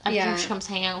in. Every time she comes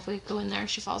hang out, if we go in there,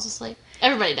 she falls asleep.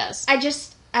 Everybody does.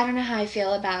 I don't know how I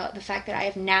feel about the fact that I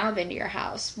have now been to your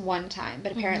house one time,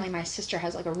 but apparently my sister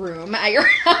has like a room at your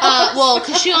house. Well,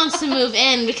 because she wants to move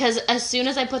in, because as soon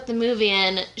as I put the movie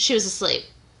in, she was asleep.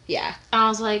 Yeah. And I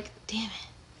was like, damn it.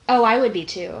 Oh, I would be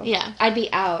too. Yeah. I'd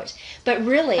be out. But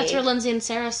really... That's where Lindsay and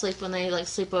Sarah sleep when they like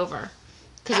sleep over.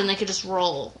 Because then they could just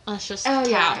roll. It's just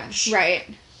couch. Yeah. Right.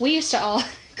 We used to all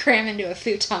cram into a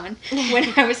futon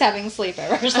when I was having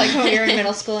sleepovers, like when we were in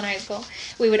middle school and high school.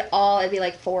 It'd be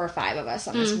like 4 or 5 of us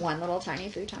on this one little tiny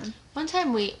futon. One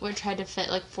time we tried to fit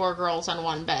like 4 girls on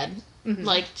one bed.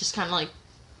 Like, just kind of like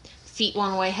feet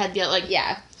one way, head the other. Like,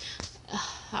 yeah.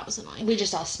 That was annoying. We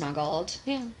just all snuggled.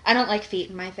 Yeah. I don't like feet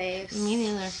in my face. Me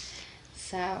neither.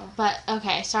 So. But,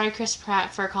 okay. Sorry, Chris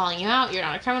Pratt, for calling you out. You're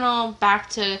not a criminal. Back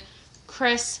to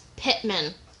Chris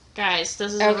Pittman. Guys,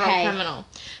 this is a real criminal.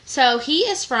 So, he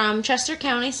is from Chester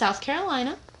County, South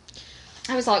Carolina.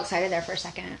 I was all excited there for a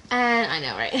second. And I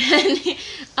know, right?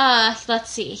 Let's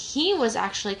see. He was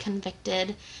actually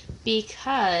convicted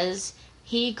because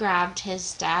he grabbed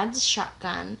his dad's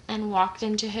shotgun and walked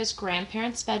into his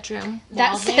grandparents' bedroom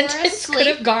while they were asleep. That sentence could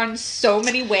have gone so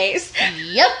many ways.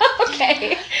 Yep.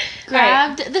 Okay.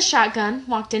 Grabbed the shotgun,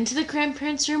 walked into the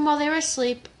grandparents' room while they were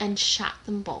asleep, and shot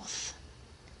them both.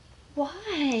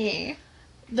 Why?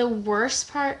 The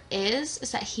worst part is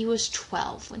that he was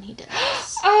 12 when he did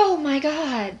this. Oh my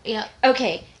God. Yeah.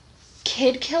 Okay.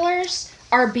 Kid killers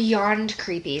are beyond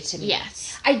creepy to me.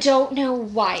 Yes. I don't know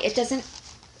why. It doesn't,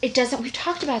 we've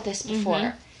talked about this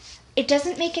before. It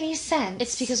doesn't make any sense.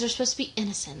 It's because they're supposed to be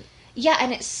innocent. Yeah,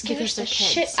 and it scares the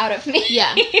shit out of me.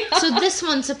 Yeah. So this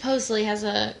one supposedly has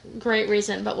a great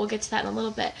reason, but we'll get to that in a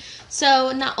little bit.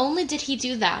 So not only did he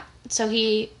do that, so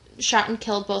he shot and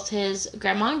killed both his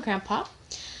grandma and grandpa,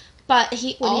 but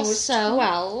he when he was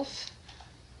 12.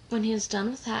 When he was done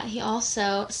with that, he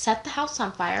also set the house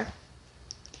on fire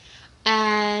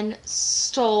and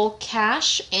stole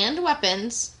cash and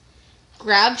weapons,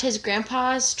 grabbed his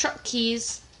grandpa's truck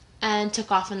keys, and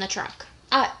took off in the truck.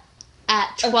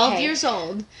 at 12 years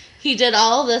old, he did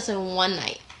all this in one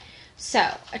night. So,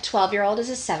 a 12-year-old is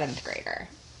a 7th grader.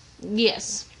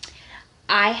 Yes.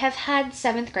 I have had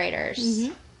 7th graders.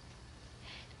 Mm-hmm.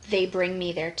 They bring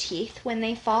me their teeth when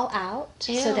they fall out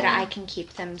so that I can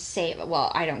keep them safe.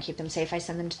 Well, I don't keep them safe. I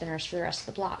send them to the nurse for the rest of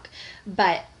the block.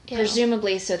 But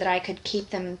presumably so that I could keep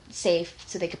them safe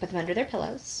so they could put them under their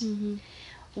pillows. Mm-hmm.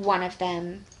 One of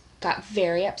them got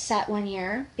very upset one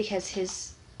year because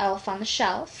his elf on the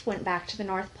shelf went back to the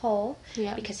North Pole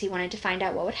because he wanted to find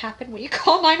out what would happen when you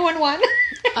call 911.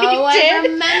 Oh, I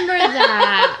remember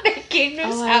that. They came to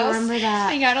his house. I remember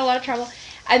that. He got in a lot of trouble.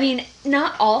 I mean,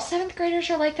 not all 7th graders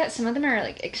are like that. Some of them are,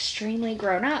 like, extremely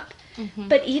grown up. Mm-hmm.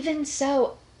 But even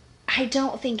so, I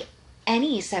don't think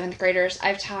any 7th graders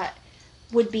I've taught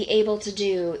would be able to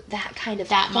do that kind of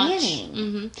planning.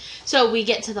 Mm-hmm. So we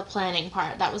get to the planning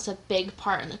part. That was a big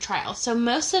part in the trial. So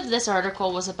most of this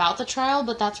article was about the trial,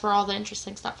 but that's where all the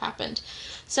interesting stuff happened.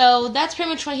 So that's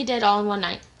pretty much what he did all in one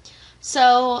night.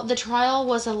 So the trial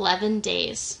was 11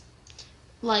 days.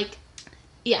 Like,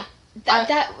 yeah.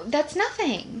 That's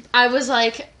nothing. I was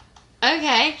like,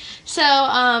 okay.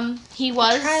 So, he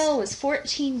was... The trial was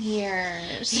 14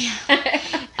 years.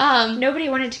 Yeah. Nobody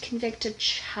wanted to convict a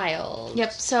child.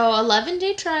 Yep. So,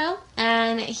 11-day trial,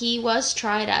 and he was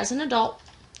tried as an adult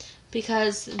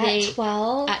because they... At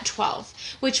 12? At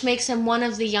 12. Which makes him one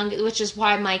of the youngest... Which is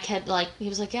why Mike had, like... He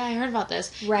was like, yeah, I heard about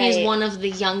this. Right. He's one of the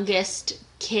youngest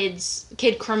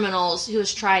kid criminals who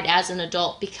was tried as an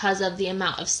adult because of the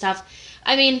amount of stuff...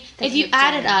 I mean, if you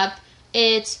add it up,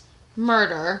 it's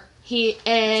murder,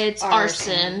 it's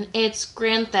arson, it's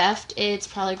grand theft, it's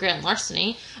probably grand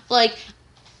larceny. Like,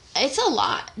 it's a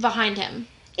lot behind him.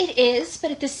 It is, but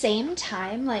at the same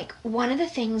time, like, one of the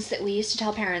things that we used to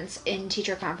tell parents in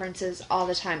teacher conferences all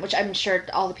the time, which I'm sure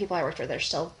all the people I worked with are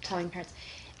still telling parents,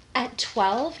 at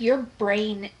 12, your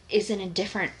brain is in a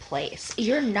different place.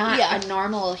 You're not a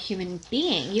normal human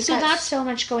being. You've got so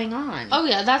much going on. Oh,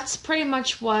 yeah. That's pretty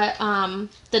much what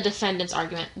the defendant's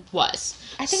argument was.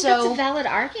 I think that's a valid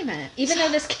argument, even though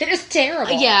this kid is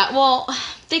terrible. Yeah, well,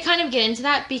 they kind of get into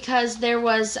that because there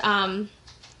was,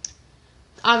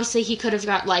 obviously he could have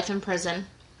got life in prison,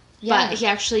 but he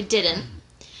actually didn't.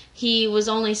 He was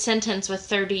only sentenced with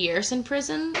 30 years in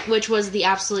prison, which was the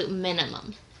absolute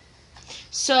minimum.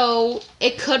 So,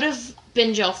 it could have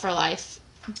been jail for life,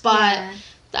 but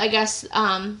I guess,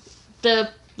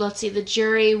 the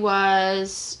jury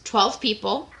was 12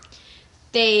 people.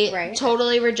 They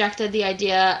totally rejected the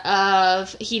idea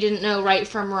of he didn't know right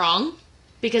from wrong,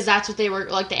 because that's what they were,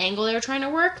 like, the angle they were trying to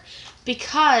work,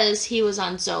 because he was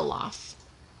on Zoloft.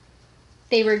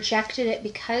 They rejected it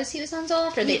because he was on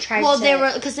Zoloft, or they tried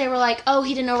because they were like, oh,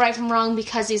 he didn't know right from wrong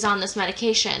because he's on this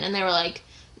medication, and they were like,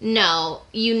 no,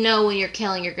 you know when you're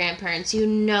killing your grandparents. You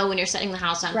know when you're setting the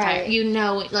house on fire. You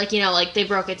know, like they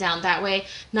broke it down that way.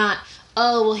 Not,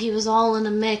 oh, well, he was all in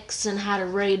a mix and had a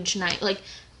rage night. Like,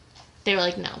 they were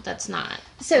like, no, that's not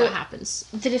what happens.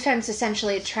 The defense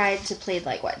essentially tried to plead,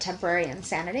 like, what, temporary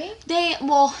insanity?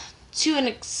 To an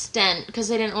extent, because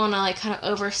they didn't want to, like, kind of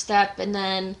overstep, and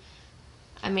then,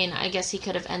 I mean, I guess he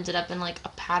could have ended up in, like, a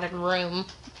padded room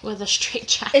with a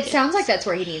straitjacket. It sounds like that's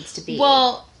where he needs to be.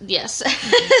 Well, yes.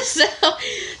 So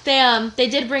they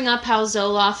did bring up how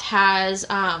Zoloft has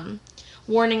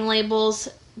warning labels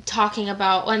talking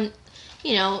about when,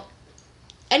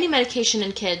 any medication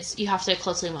in kids, you have to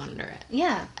closely monitor it.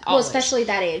 Yeah. Always. Well, especially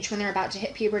that age when they're about to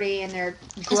hit puberty and they're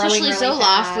growing especially really Zoloft,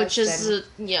 fast, which is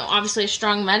obviously a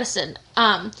strong medicine.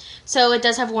 So it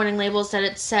does have warning labels that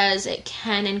it says it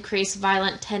can increase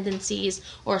violent tendencies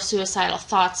or suicidal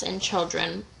thoughts in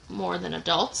children more than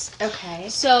adults. Okay.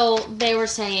 So they were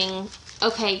saying,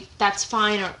 okay, that's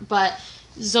fine, but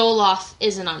Zoloft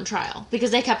isn't on trial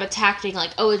because they kept attacking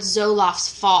like, oh, it's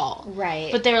Zoloft's fault.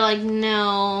 Right. But they were like,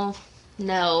 no,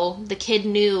 the kid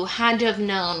had to have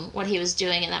known what he was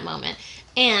doing in that moment,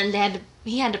 and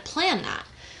he had to plan that.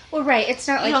 Well, right. It's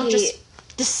not you like don't just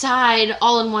decide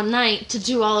all in one night to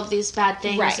do all of these bad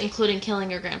things, right, including killing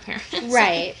your grandparents.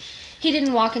 Right. He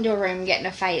didn't walk into a room, get in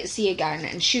a fight, see a gun,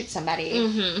 and shoot somebody.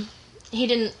 Mm-hmm. He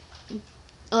didn't,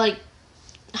 like,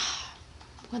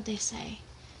 what'd they say?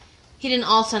 He didn't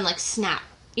all of a sudden, like, snap.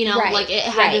 Right. Like, it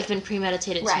had to have been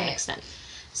premeditated to an extent.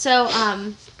 So,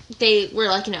 they were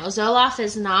like, Zoloft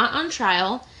is not on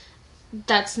trial.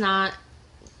 That's not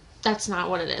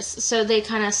what it is. So they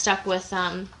kind of stuck with,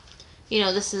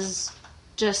 this is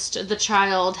just the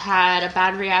child had a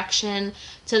bad reaction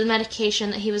to the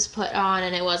medication that he was put on,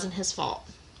 and it wasn't his fault.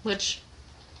 Which,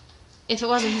 if it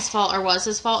wasn't his fault or was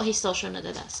his fault, he still shouldn't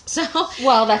have did this. So,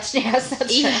 well, that's true.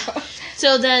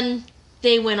 So then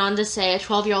they went on to say a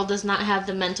 12-year-old does not have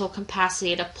the mental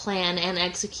capacity to plan and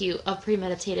execute a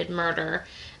premeditated murder,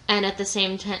 and at the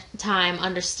same time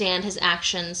understand his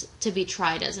actions to be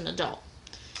tried as an adult.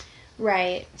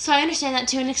 Right. So I understand that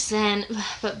to an extent,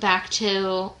 but back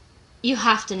to, you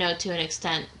have to know to an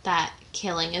extent that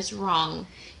killing is wrong.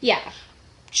 Yeah.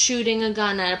 Shooting a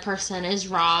gun at a person is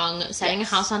wrong. Setting a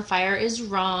house on fire is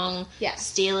wrong. Yes.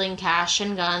 Stealing cash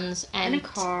and guns and a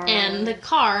car. And the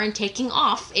car and taking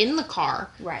off in the car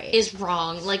is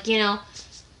wrong. Like, you know,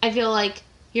 I feel like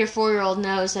your 4-year-old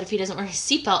knows that if he doesn't wear his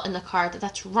seatbelt in the car,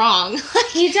 that's wrong.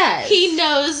 He does. He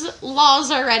knows laws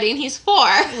already, and he's 4.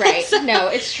 Right. So, no,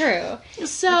 it's true.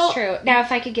 So it's true. Now, if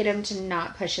I could get him to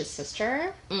not push his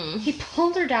sister, he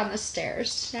pulled her down the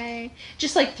stairs today.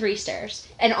 Just like 3 stairs.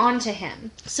 And onto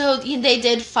him. So they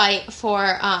did fight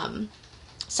for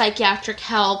psychiatric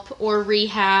help or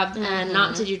rehab and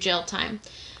not to do jail time.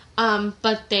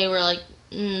 But they were like,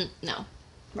 no.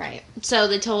 Right. So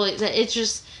they totally... It's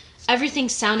just... Everything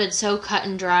sounded so cut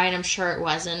and dry, and I'm sure it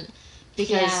wasn't.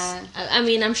 Because, I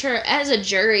mean, I'm sure as a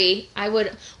jury,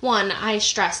 I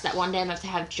stress that one day I'm going to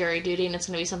have jury duty, and it's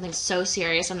going to be something so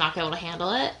serious I'm not going to be able to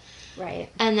handle it. Right.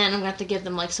 And then I'm going to have to give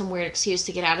them, like, some weird excuse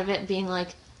to get out of it, being like,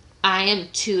 I am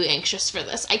too anxious for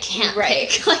this. I can't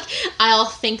pick. Like, I'll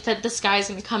think that this guy's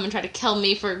going to come and try to kill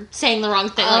me for saying the wrong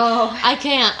thing. Like, I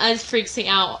can't. It freaks me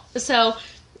out. So,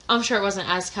 I'm sure it wasn't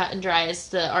as cut and dry as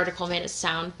the article made it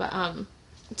sound, but,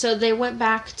 so they went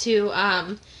back to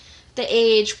the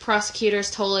age. Prosecutors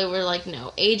totally were like,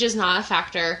 no, age is not a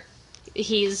factor.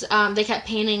 He's they kept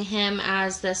painting him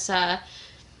as this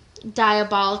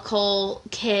diabolical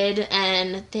kid,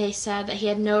 and they said that he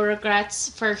had no regrets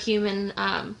for human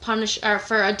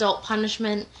for adult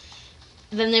punishment.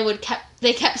 Then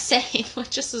they kept saying, which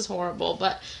just is horrible,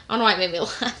 but I don't know why it made me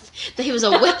laugh, that he was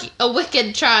a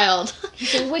wicked child.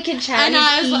 He's a wicked child. And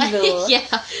I was evil. like,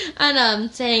 yeah,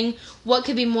 and saying, what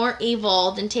could be more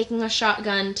evil than taking a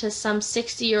shotgun to some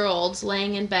 60-year-olds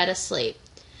laying in bed asleep?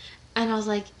 And I was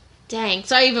like, dang.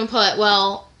 So I even put,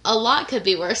 well, a lot could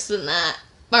be worse than that.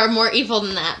 Or more evil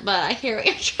than that, but I hear what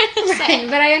you're trying to say. Right,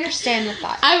 but I understand the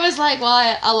thought. I was like,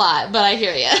 well, a lot, but I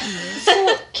hear you.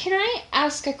 So, can I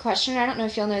ask a question? I don't know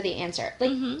if you'll know the answer.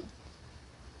 Like,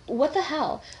 what the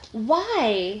hell?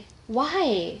 Why?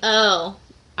 Oh,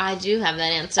 I do have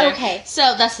that answer. Okay.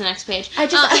 So, that's the next page. I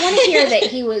want to hear that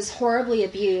he was horribly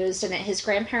abused and that his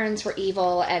grandparents were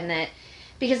evil and that...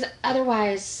 Because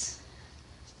otherwise...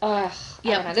 I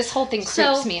don't know. This whole thing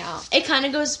creeps me out. It kind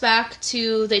of goes back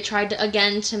to, they tried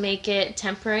to make it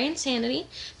temporary insanity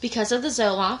because of the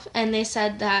Zoloft, and they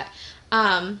said that,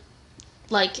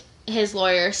 his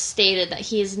lawyer stated that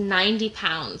he is 90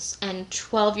 pounds and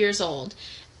 12 years old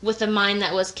with a mind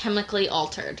that was chemically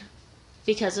altered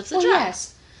because of the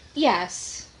drugs.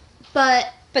 Yes.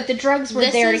 But the drugs were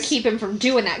there to keep him from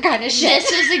doing that kind of shit.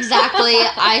 This is exactly,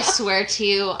 I swear to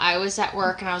you, I was at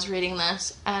work and I was reading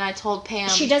this, and I told Pam...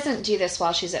 She doesn't do this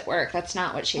while she's at work. That's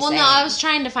not what she's saying. Well, no, I was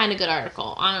trying to find a good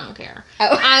article. I don't care.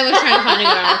 Oh. I was trying to find a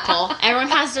good article. Everyone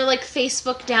has their,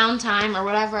 Facebook downtime or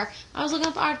whatever. I was looking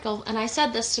up the article, and I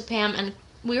said this to Pam, and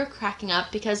we were cracking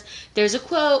up because there's a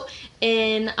quote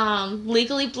in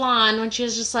Legally Blonde when she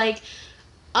was just like...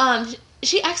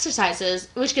 she exercises,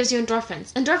 which gives you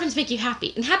endorphins. Endorphins make you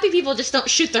happy. And happy people just don't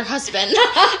shoot their husband. And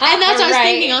that's what I was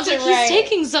thinking. I was like, he's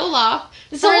taking Zoloft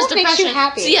for his depression. Makes you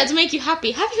happy. So, yeah, to make you happy.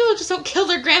 Happy people just don't kill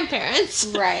their grandparents.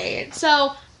 Right.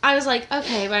 So, I was like,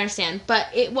 okay, I understand. But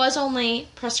it was only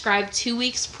prescribed 2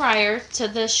 weeks prior to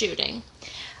the shooting.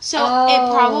 So,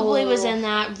 it probably was in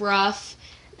that rough...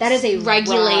 That is a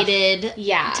regulated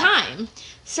time.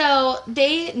 So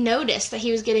they noticed that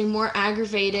he was getting more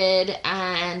aggravated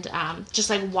and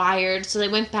just wired. So they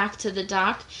went back to the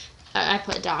doc. I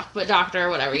put doc, but doctor or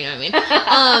whatever, you know what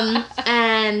I mean.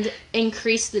 And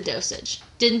increased the dosage.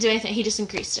 Didn't do anything. He just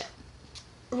increased it.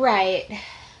 Right.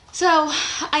 So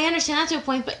I understand that to a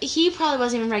point, but he probably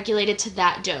wasn't even regulated to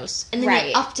that dose. And then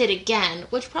they upped it again,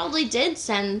 which probably did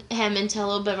send him into a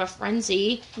little bit of a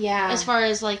frenzy. Yeah. As far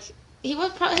as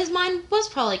his mind was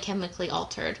probably chemically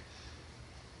altered.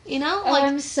 You know?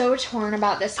 I'm so torn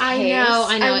about this case. I know.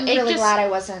 I'm really glad I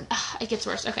wasn't. It gets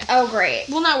worse. Okay. Oh, great.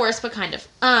 Well, not worse, but kind of.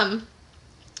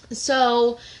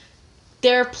 So,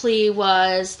 their plea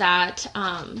was that,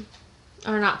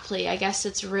 or not plea, I guess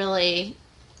it's really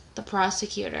the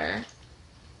prosecutor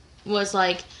was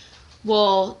like,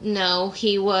 well, no,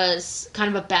 he was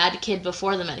kind of a bad kid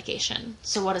before the medication.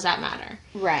 So what does that matter?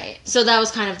 Right. So that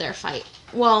was kind of their fight.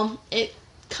 Well, it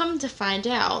come to find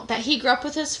out that he grew up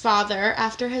with his father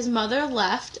after his mother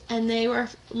left, and they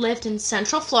lived in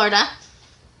Central Florida.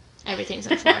 Everything's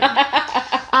in Florida.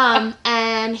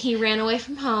 And he ran away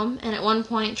from home, and at one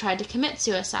point tried to commit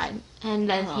suicide. And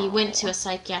then he went to a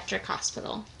psychiatric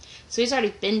hospital. So he's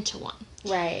already been to one.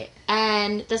 Right.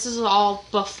 And this is all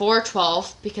before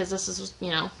 12, because this is,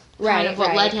 kind of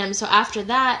what led him. So after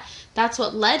that, that's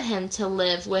what led him to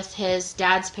live with his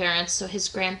dad's parents, so his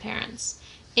grandparents,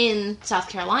 in South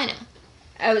Carolina.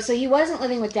 Oh, so he wasn't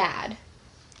living with Dad.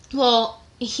 Well,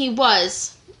 he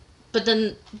was, but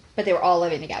then... But they were all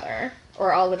living together?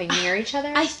 Or all living near each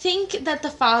other? I think that the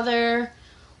father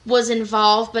was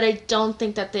involved, but I don't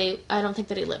think that he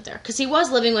lived there. Because he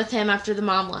was living with him after the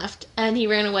mom left, and he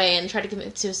ran away and tried to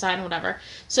commit suicide and whatever.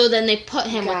 So then they put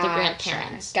him with the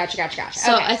grandparents. Gotcha.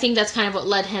 So I think that's kind of what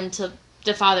led him to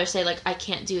the father say, like, I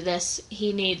can't do this.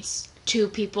 He needs 2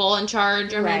 people in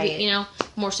charge, or maybe,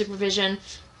 more supervision.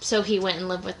 So he went and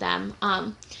lived with them.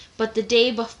 But the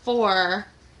day before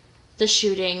the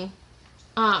shooting,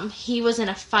 he was in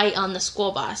a fight on the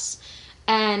school bus,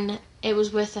 and it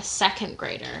was with a second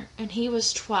grader, and he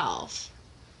was 12.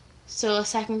 So a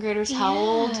second grader's how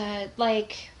old?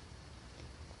 Like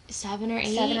 7 or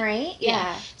 8? 7 or 8?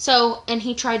 Yeah. So, and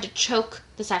he tried to choke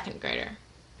the second grader.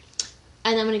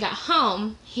 And then when he got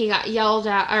home, he got yelled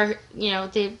at, or,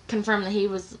 they confirmed that he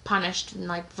was punished and,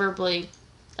 like, verbally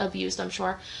abused, I'm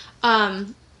sure.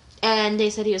 And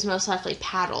they said he was most likely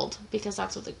paddled, because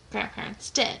that's what the grandparents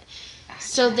did.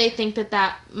 So they think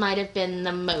that might have been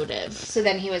the motive. So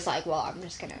then he was like, well, I'm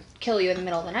just going to kill you in the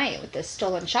middle of the night with this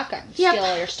stolen shotgun. Yep. Steal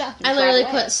all your stuff. I literally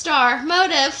put star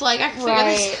motive, like, I can figure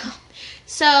this out.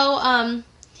 So,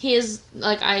 he is,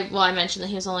 like, I mentioned that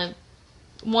he was only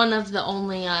one of the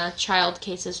only child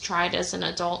cases tried as an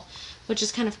adult, which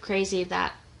is kind of crazy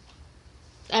that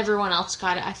everyone else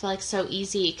got it, I feel like, so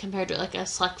easy compared to, like, a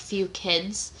select few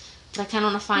kids. But I kind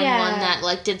of want to find one that,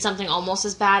 like, did something almost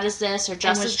as bad as this, or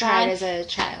just as bad. And was tried as a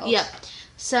child. Yep.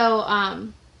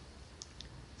 So,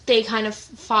 they kind of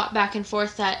fought back and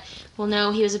forth that, well,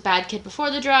 no, he was a bad kid before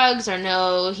the drugs, or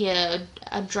no, he had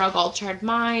a drug-altered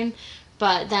mind.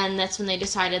 But then that's when they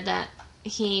decided that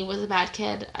he was a bad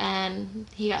kid, and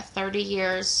he got 30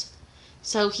 years.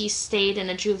 So he stayed in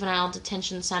a juvenile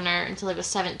detention center until he was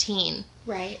 17.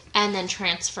 Right. And then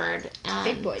transferred.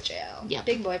 Big boy jail. Yep.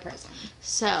 Big boy prison.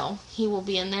 So he will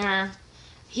be in there.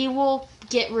 He will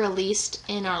get released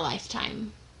in our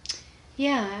lifetime.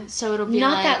 Yeah. So it'll be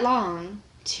not that long.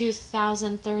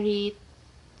 2033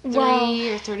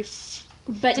 or 30.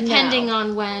 But depending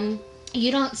on when. You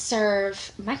don't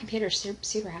serve... My computer's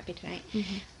super happy tonight.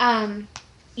 Mm-hmm.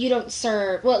 You don't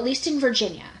serve... Well, at least in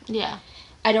Virginia. Yeah.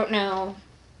 I don't know.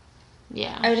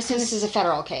 Yeah. I would assume this is a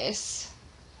federal case.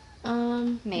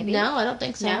 Maybe. No, I don't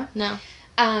think so. No.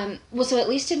 Well, so at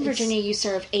least in Virginia, you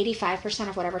serve 85%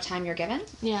 of whatever time you're given.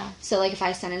 Yeah. So, like, if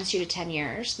I sentence you to 10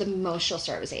 years, the most you'll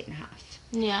serve is 8.5.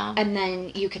 Yeah. And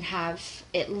then you can have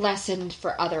it lessened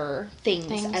for other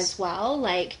things. As well.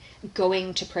 Like,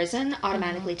 going to prison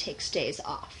automatically takes days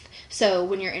off. So,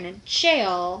 when you're in a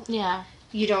jail... Yeah.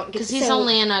 You don't get... Because he's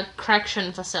only in a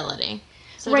correction facility.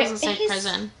 So it doesn't say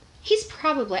prison. He's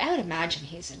probably... I would imagine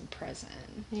he's in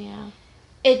prison. Yeah.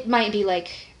 It might be,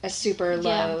 like, a super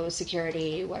low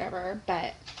security, whatever,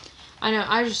 but... I know.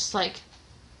 I was just like...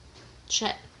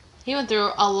 Shit. He went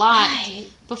through a lot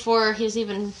before he was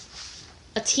even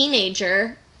a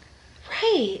teenager.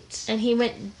 Right. And he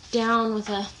went down with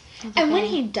a... And when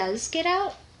he does get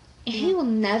out, he will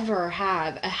never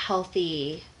have a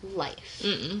healthy life.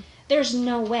 Mm-mm. There's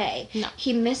no way. No.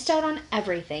 He missed out on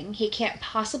everything. He can't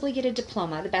possibly get a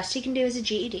diploma. The best he can do is a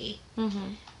GED.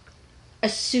 Mm-hmm.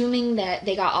 Assuming that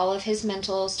they got all of his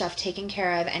mental stuff taken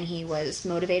care of and he was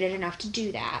motivated enough to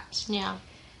do that. Yeah.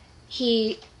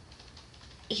 He's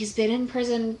been in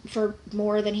prison for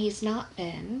more than he's not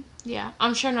been. Yeah.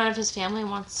 I'm sure none of his family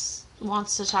wants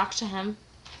to talk to him.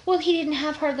 Well, he didn't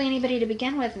have hardly anybody to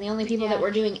begin with, and the only people that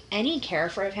were doing any care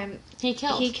for him... He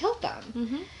killed them.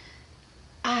 Mm-hmm.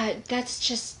 That's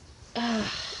just...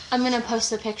 I'm going to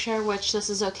post a picture, which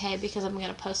this is okay because I'm going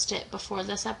to post it before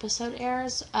this episode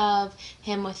airs, of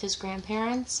him with his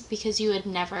grandparents, because you would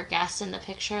never guess in the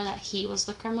picture that he was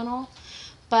the criminal.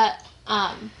 But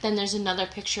then there's another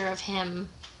picture of him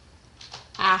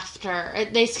after.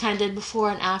 They kind of did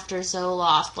before and after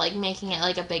Zoloft, like, making it,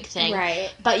 like, a big thing.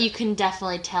 Right. But you can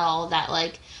definitely tell that,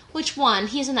 like, which one?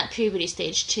 He's in that puberty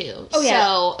stage, too. Oh, yeah.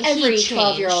 So every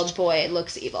 12-year-old boy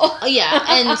looks evil. Yeah,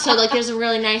 and so, like, there's a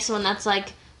really nice one that's,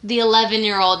 like, the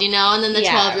 11-year-old, you know, and then the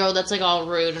 12-year-old that's, like, all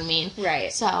rude and mean.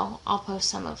 Right. So, I'll post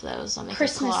some of those. I'll make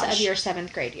Christmas a collage. of your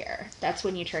 7th grade year. That's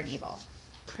when you turn evil.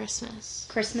 Christmas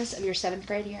of your 7th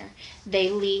grade year. They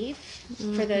leave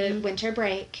for the winter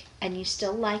break, and you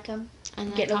still like them.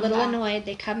 And get a little annoyed.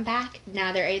 They come back.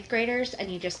 Now they're 8th graders,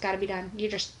 and you just got to be done. You're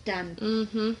just done.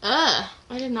 Mm-hmm.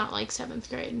 I did not like 7th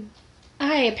grade.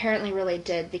 I apparently really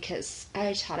did because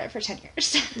I taught it for 10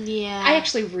 years. Yeah. I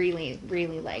actually really,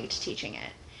 really liked teaching it.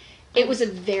 It was a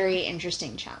very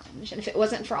interesting challenge. And if it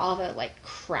wasn't for all the, like,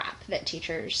 crap that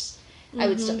teachers... I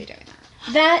would still be doing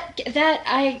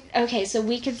that. Okay, so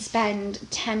we could spend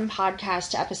 10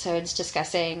 podcast episodes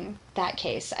discussing that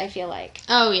case, I feel like.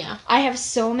 Oh, yeah. I have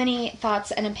so many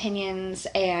thoughts and opinions,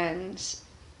 and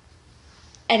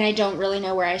I don't really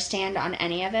know where I stand on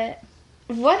any of it.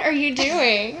 What are you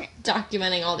doing?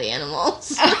 Documenting all the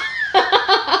animals.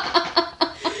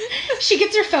 She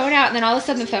gets her phone out, and then all of a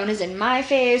sudden the phone is in my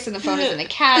face, and the phone is in the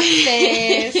cat's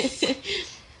face.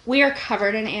 We are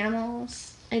covered in animals.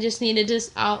 I just needed to...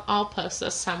 I'll post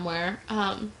this somewhere.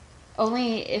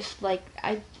 Only if, like,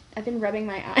 I've been rubbing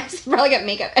my eyes. Probably got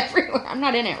makeup everywhere. I'm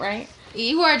not in it, right?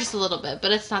 You are just a little bit,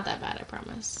 but it's not that bad, I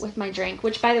promise. With my drink,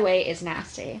 which, by the way, is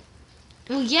nasty.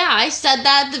 Well, yeah, I said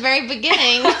that at the very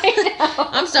beginning. I know.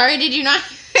 I'm sorry, did you not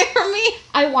hear me?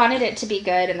 I wanted it to be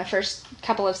good, and the first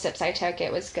couple of sips I took,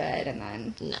 it was good, and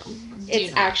then... No.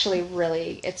 It's actually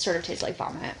really... It sort of tastes like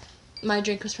vomit. My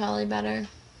drink was probably better.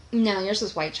 No, yours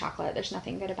was white chocolate. There's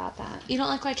nothing good about that. You don't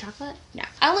like white chocolate? No.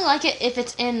 I only like it if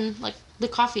it's in, like, the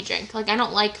coffee drink. Like, I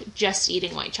don't like just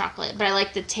eating white chocolate, but I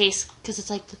like the taste, because it's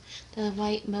like the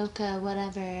white mocha,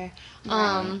 whatever.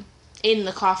 Right. In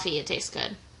the coffee, it tastes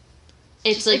good.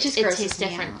 It tastes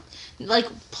different. Like,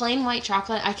 plain white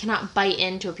chocolate, I cannot bite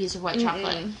into a piece of white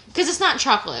chocolate. Because it's not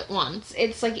chocolate, one.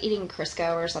 It's like eating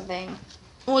Crisco or something.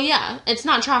 Well, yeah, it's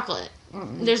not chocolate.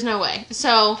 There's no way.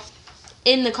 So...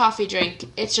 in the coffee drink,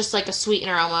 it's just like a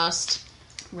sweetener almost.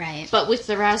 Right. But with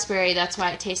the raspberry, that's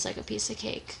why it tastes like a piece of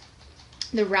cake.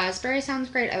 The raspberry sounds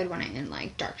great. I would want it in,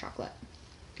 like, dark chocolate.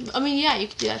 I mean, yeah, you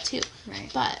could do that too. Right.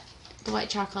 But the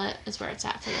white chocolate is where it's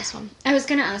at for this one. I was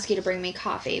going to ask you to bring me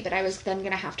coffee, but I was then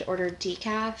going to have to order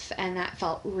decaf, and that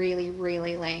felt really,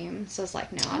 really lame. So I was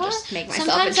like, no, I'll just make myself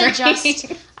a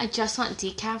drink. I just want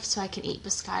decaf so I can eat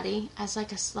biscotti as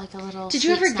like a little Did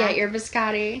you ever snack. get your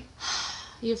biscotti?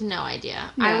 You have no idea.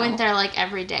 No. I went there, like,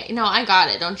 every day. No, I got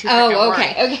it. Don't you freaking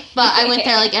worry. Okay. But I went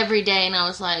there, like, every day, and I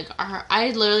was like, I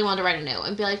literally wanted to write a note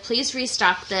and be like, please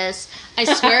restock this. I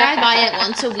swear I buy it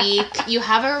once a week. You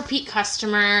have a repeat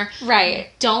customer.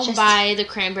 Right. Don't buy the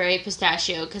cranberry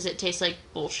pistachio because it tastes like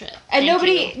bullshit. And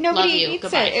nobody eats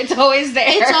Goodbye. it. It's always there.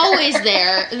 It's always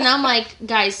there. And I'm like,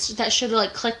 guys, that should,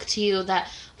 like, click to you that...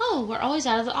 oh, we're always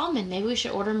out of the almond. Maybe we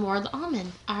should order more of the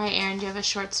almond. All right, Eryn, do you have a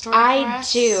short story for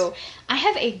us? I do. I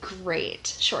have a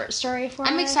great short story for us.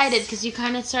 I'm excited because you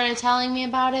kind of started telling me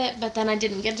about it, but then I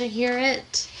didn't get to hear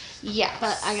it. Yes.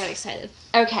 But I got excited.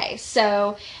 Okay,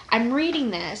 so I'm reading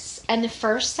this, and the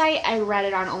first site I read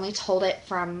it on only told it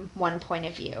from one point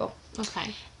of view.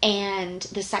 Okay. And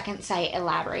the second site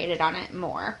elaborated on it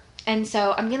more. And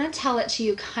so I'm going to tell it to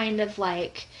you kind of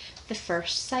like the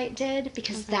first site did,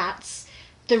 because that's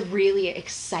the really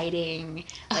exciting,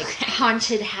 like,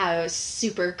 haunted house,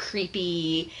 super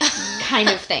creepy kind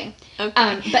of thing.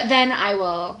 Okay. But then I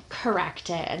will correct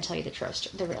it and tell you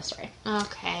the real story.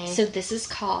 Okay. So this is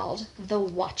called the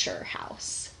Watcher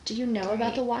House. Do you know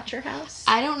about the Watcher House?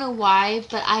 I don't know why,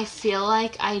 but I feel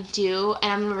like I do,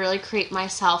 and I'm going to really creep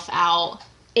myself out.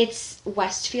 It's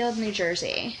Westfield, New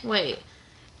Jersey. Wait.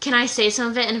 Can I say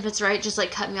some of it, and if it's right, just,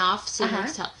 like, cut me off so you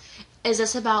can tell? Is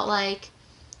this about, like...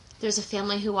 there's a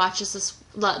family who watches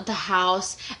the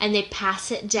house, and they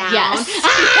pass it down. Yes.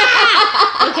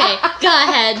 Okay, go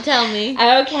ahead, tell me.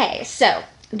 Okay, so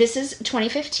this is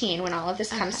 2015 when all of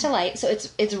this comes to light, so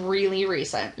it's really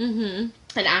recent. Mm-hmm.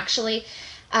 And actually,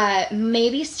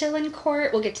 maybe still in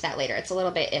court. We'll get to that later. It's a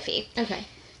little bit iffy. Okay.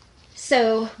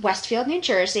 So, Westfield, New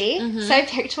Jersey. Mm-hmm. So I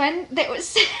picked one that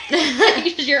was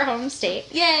your home state.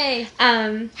 Yay!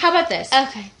 How about this?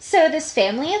 Okay. So this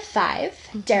family of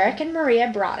 5, Derek and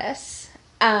Maria Broaddus,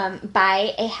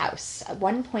 buy a house, a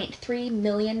 $1.3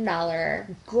 million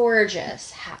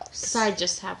gorgeous house. Because I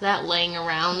just have that laying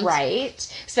around.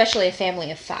 Right. Especially a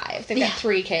family of 5. They've got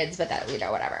 3 kids, but that,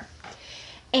 whatever.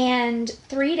 And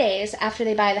 3 days after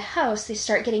they buy the house, they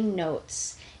start getting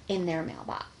notes in their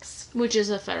mailbox. Which is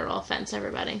a federal offense,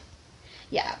 everybody.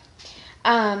 Yeah.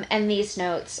 And these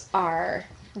notes are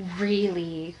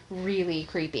really, really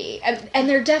creepy. And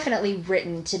they're definitely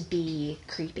written to be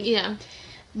creepy. Yeah.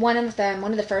 One of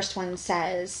the first ones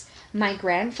says, "My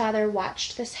grandfather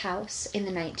watched this house in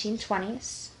the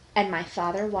 1920s, and my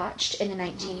father watched in the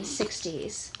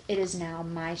 1960s. It is now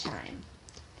my time."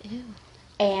 Ew.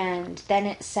 And then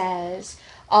it says,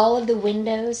 all of the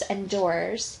windows and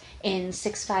doors in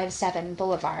 657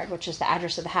 Boulevard, which is the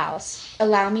address of the house,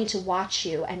 allow me to watch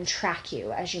you and track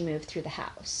you as you move through the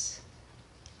house.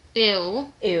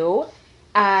 Ew. Ew.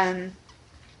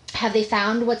 Have they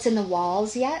found what's in the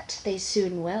walls yet? They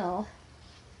soon will.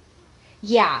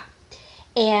 Yeah.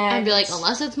 And I'd be like,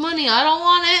 unless it's money, I don't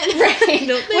want it. Right.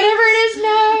 No, whatever it is,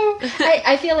 no.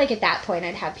 I feel like at that point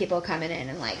I'd have people coming in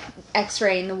and like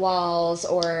x-raying the walls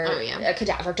or a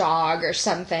cadaver dog or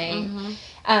something. Mm-hmm.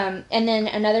 And then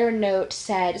another note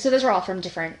said, so those are all from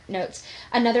different notes.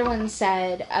 Another one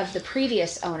said of the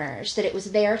previous owners that it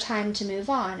was their time to move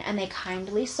on and they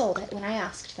kindly sold it when I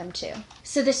asked them to.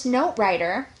 So this note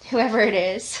writer, whoever it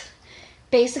is,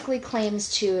 basically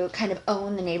claims to kind of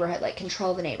own the neighborhood, like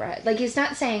control the neighborhood. Like he's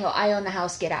not saying, oh, I own the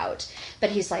house, get out. But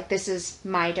he's like, this is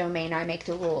my domain, I make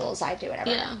the rules, I do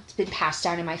whatever. Yeah. It's been passed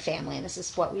down in my family and this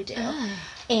is what we do.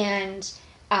 And,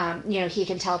 he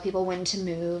can tell people when to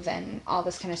move and all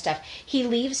this kind of stuff. He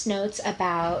leaves notes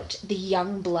about the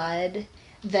young blood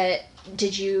that,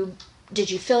 did you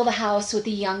fill the house with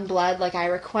the young blood like I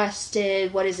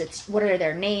requested? What are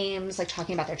their names? Like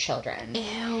talking about their children.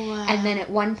 Ew. And then at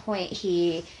one point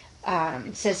he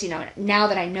says, now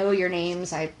that I know your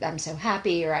names, I'm so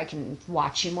happy, or I can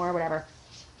watch you more, whatever.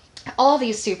 All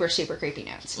these super, super creepy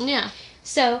notes. Yeah.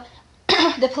 So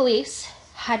the police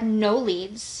had no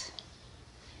leads.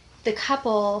 The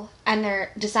couple and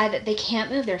decide that they can't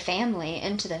move their family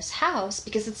into this house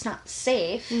because it's not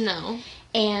safe. No.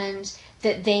 And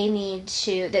that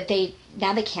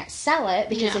now they can't sell it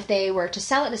because if they were to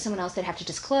sell it to someone else, they'd have to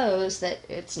disclose that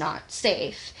it's not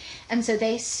safe. And so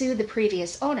they sue the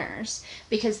previous owners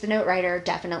because the note writer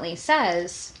definitely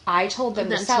says, I told them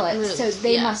to sell it. So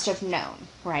they must have known,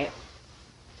 right,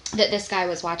 that this guy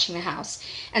was watching the house.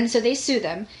 And so they sue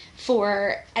them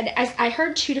and I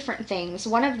heard two different things.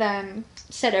 One of them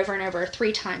said over and over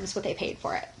 3 times what they paid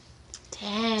for it.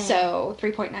 Dang. So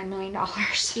 $3.9 million.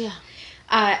 Yeah.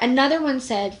 Another one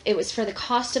said it was for the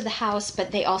cost of the house, but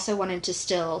they also wanted to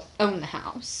still own the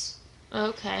house.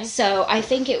 Okay. So I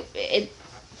think it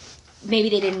maybe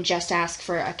they didn't just ask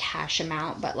for a cash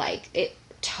amount, but like it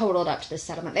totaled up to the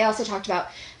settlement. They also talked about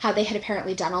how they had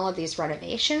apparently done all of these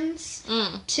renovations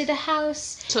to the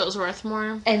house. So it was worth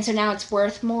more. And so now it's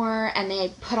worth more, and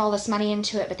they put all this money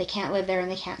into it, but they can't live there and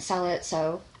they can't sell it,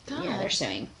 so they're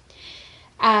suing.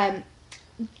 So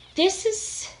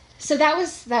that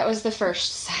was the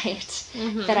first site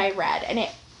that I read, and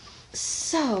it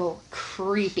so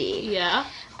creepy. Yeah.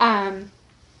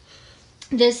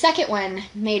 The second one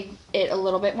made it a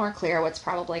little bit more clear what's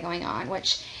probably going on,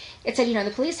 which it said, the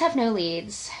police have no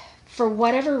leads. For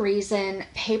whatever reason,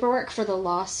 paperwork for the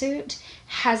lawsuit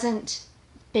hasn't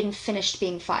been finished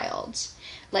being filed.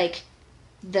 Like,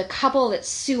 the couple that's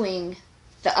suing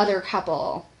the other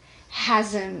couple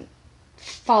hasn't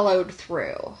followed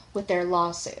through with their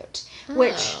lawsuit. Oh.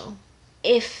 Which,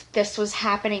 if this was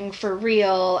happening for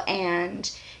real and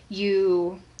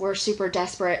you were super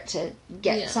desperate to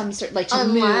get some sort, like, to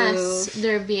Unless move,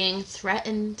 they're being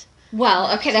threatened.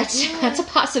 Well, okay, that's a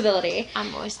possibility.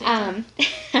 I'm always thinking.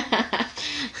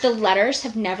 The letters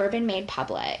have never been made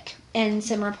public. And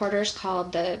some reporters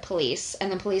called the police, and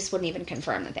the police wouldn't even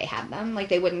confirm that they had them. Like,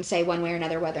 they wouldn't say one way or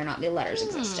another whether or not the letters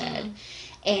existed.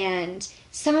 And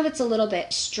some of it's a little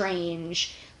bit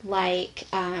strange. Like,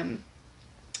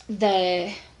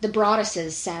 the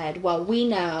Broadduses said, well, we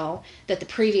know that the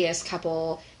previous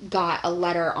couple got a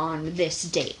letter on this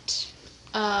date.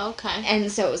 Oh, okay. And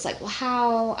so it was like, well,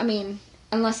 how,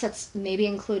 unless that's maybe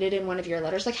included in one of your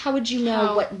letters, like, how would you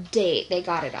know what date they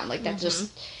got it on? Like, that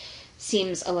just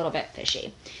seems a little bit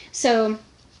fishy. So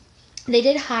they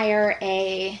did hire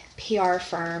a PR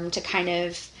firm to kind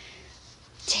of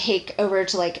take over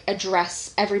to, like,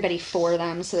 address everybody for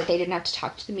them so that they didn't have to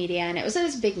talk to the media. And it was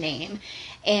a big name.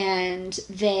 And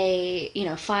they,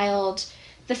 filed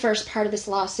the first part of this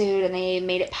lawsuit, and they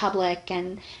made it public,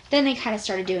 and then they kind of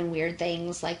started doing weird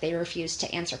things, like they refused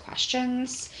to answer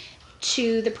questions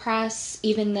to the press,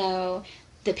 even though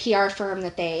the PR firm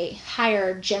that they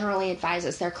hired generally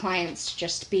advises their clients to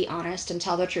just be honest and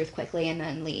tell the truth quickly and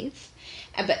then leave.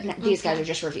 But these guys are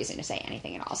just refusing to say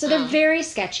anything at all. So they're very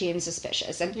sketchy and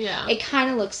suspicious, and it kind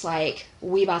of looks like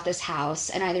we bought this house,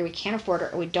 and either we can't afford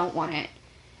it or we don't want it,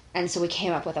 and so we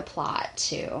came up with a plot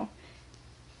to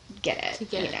get it,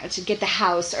 to get the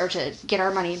house or to get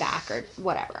our money back or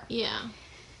whatever. Yeah.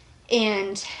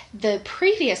 And the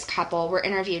previous couple were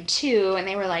interviewed too, and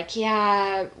they were like,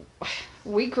 yeah,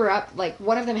 we grew up, like,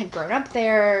 one of them had grown up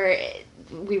there,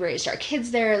 we raised our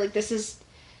kids there, like, this is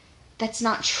that's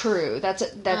not true. That's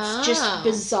just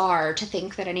bizarre to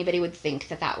think that anybody would think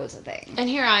that was a thing. And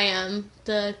here I am,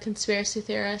 the conspiracy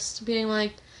theorist, being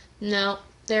like, no,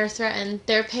 they're threatened.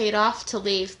 They're paid off to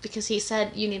leave because he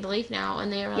said, you need to leave now.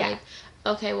 And they were like,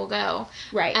 okay, we'll go.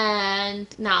 Right. And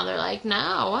now they're like,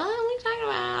 no, what are we talking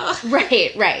about?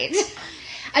 Right.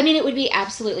 I mean, it would be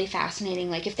absolutely fascinating,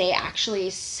 like, if they actually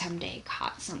someday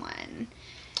caught someone.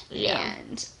 Yeah.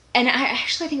 And I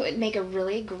actually think it would make a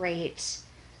really great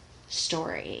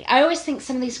story. I always think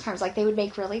some of these crimes, like, they would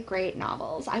make really great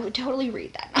novels. I would totally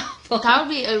read that novel. That would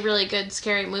be a really good,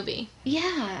 scary movie.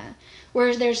 Yeah.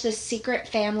 Where there's this secret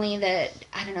family that,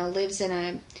 I don't know, lives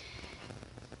in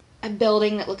a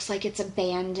building that looks like it's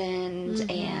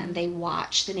abandoned, and they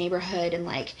watch the neighborhood, and,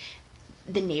 like,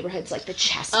 the neighborhood's like the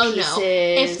chess pieces. No.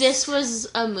 If this was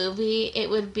a movie, it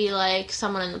would be like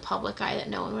someone in the public eye that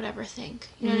no one would ever think.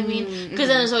 You know what I mean? Because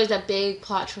then there's always that big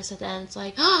plot twist at the end. It's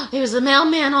like, oh, it was the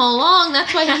mailman all along.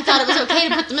 That's why he thought it was okay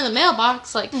to put them in the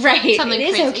mailbox. Like, right. Something it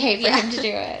is crazy. Okay for him to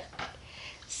do it.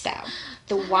 So,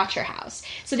 the Watcher House.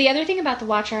 So the other thing about the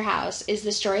Watcher House is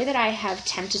the story that I have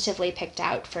tentatively picked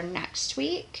out for next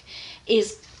week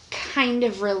is kind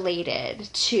of related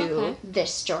to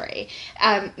this story.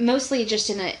 Mostly just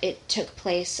it took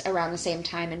place around the same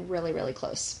time and really, really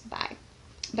close by.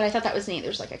 But I thought that was neat.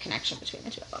 There's like a connection between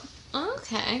the two of them.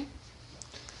 Okay.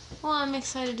 Well, I'm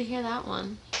excited to hear that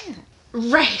one. Yeah.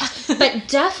 Right. But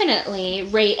definitely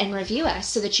rate and review us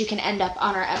so that you can end up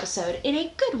on our episode in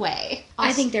a good way.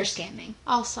 I think they're scamming.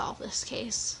 I'll solve this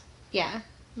case. Yeah.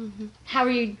 Mm-hmm. How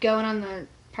are you going on the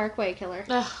Parkway Killer?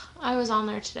 I was on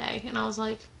there today and I was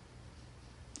like,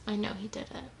 I know he did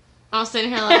it. I was sitting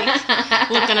here like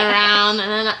looking around, and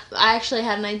then I actually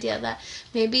had an idea that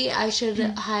maybe I should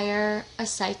hire a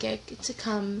psychic to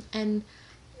come and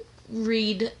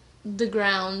read the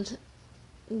ground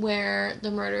where the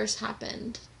murders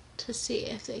happened to see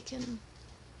if they can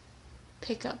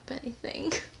pick up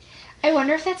anything. I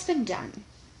wonder if that's been done.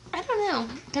 I don't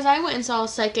know, because I went and saw a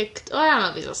psychic. Well, I don't know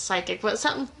if he's a psychic, but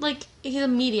something like he's a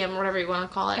medium, or whatever you want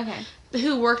to call it. Okay.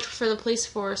 Who worked for the police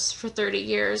force for 30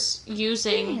 years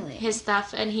using his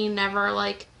stuff, and he never,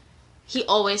 like, he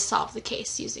always solved the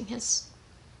case using his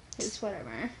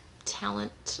whatever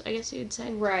talent, I guess you would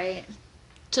say. Right.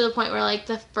 To the point where, like,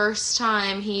 the first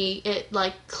time it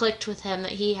clicked with him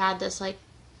that he had this, like,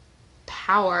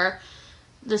 power,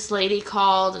 this lady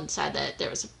called and said that there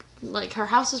was, like, her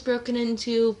house was broken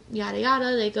into, yada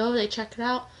yada. They go, they check it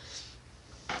out.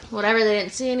 Whatever, they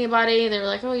didn't see anybody. They were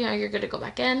like, oh, yeah, you're good to go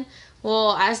back in.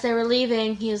 Well, as they were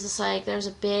leaving, he was just like, there's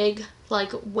a big,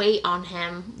 like, weight on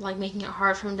him, like, making it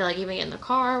hard for him to, like, even get in the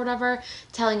car or whatever,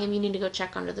 telling him you need to go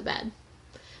check under the bed.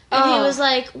 And he was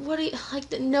like, what do you,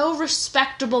 like, no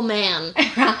respectable man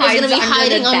is going to be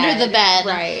hiding under the bed.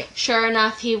 Right. Sure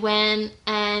enough, he went,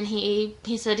 and he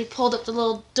said he pulled up the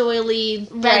little doily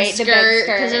bed skirt,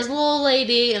 because there's a little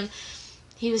lady, and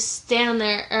he was standing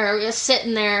there, or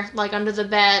sitting there, like, under the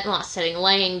bed. Well, not sitting,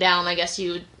 laying down, I guess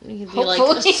you'd be,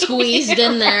 like, squeezed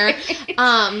in there.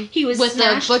 He was with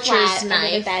a butcher's knife.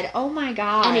 Under the bed. Oh, my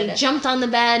God. And he jumped on the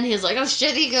bed, and he was like, oh,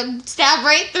 shit, he could stab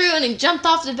right through, and he jumped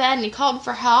off the bed, and he called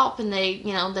for help, and they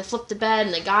flipped the bed,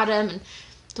 and they got him, and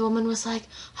the woman was like,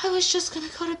 I was just going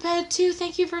to go to bed, too.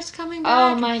 Thank you for coming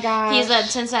back. Oh, my God. He said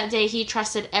since that day, he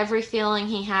trusted every feeling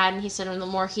he had, and he said the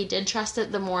more he did trust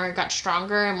it, the more it got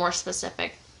stronger and more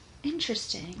specific.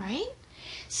 Interesting. Right?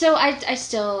 So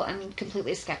I'm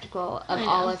completely skeptical of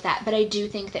all of that, but I do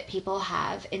think that people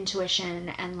have intuition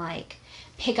and, like,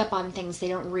 pick up on things they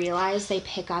don't realize they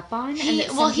pick up on. He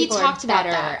talked about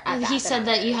that. He said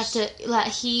that you have to,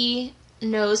 he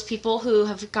knows people who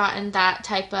have gotten that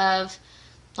type of,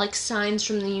 like, signs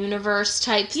from the universe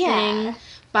type thing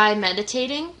by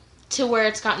meditating, to where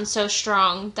it's gotten so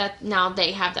strong that now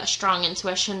they have that strong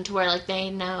intuition to where, like, they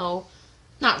know,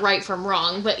 not right from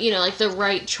wrong, but, like, the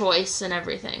right choice and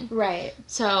everything. Right.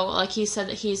 So, like, he said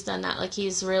that he's done that. Like,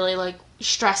 he's really, like,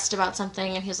 stressed about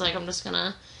something, and he's like, I'm just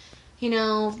gonna,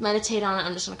 meditate on it.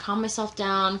 I'm just gonna calm myself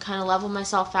down, kind of level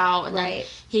myself out. And then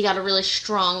he got a really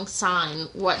strong sign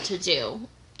what to do.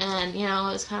 And, it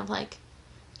was kind of like,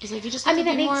 he's like, you just have to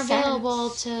be more available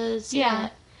to see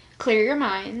that. Clear your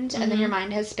mind, and then your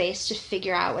mind has space to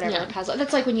figure out whatever puzzle.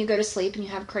 That's like when you go to sleep and you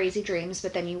have crazy dreams,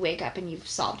 but then you wake up and you've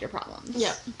solved your problems.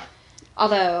 Yep.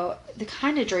 Although, the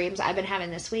kind of dreams I've been having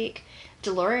this week,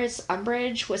 Dolores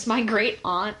Umbridge was my great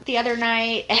aunt the other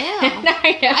night. Yeah.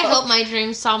 I hope my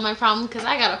dreams solve my problem, because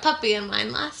I got a puppy in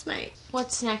mine last night.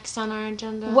 What's next on our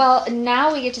agenda? Well,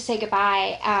 now we get to say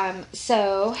goodbye.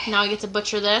 So now we get to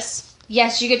butcher this.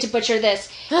 Yes, you get to butcher this.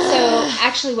 So,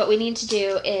 actually, what we need to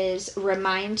do is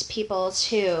remind people,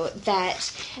 too,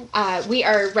 that we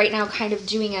are right now kind of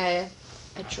doing a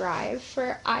drive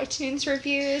for iTunes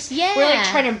reviews. Yeah. We're, like,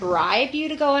 trying to bribe you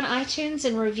to go on iTunes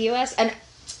and review us. And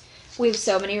we have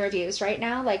so many reviews right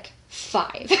now, like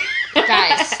 5.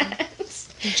 Guys,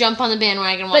 jump on the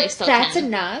bandwagon while you still can. That's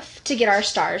enough to get our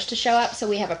stars to show up, so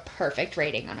we have a perfect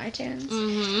rating on iTunes.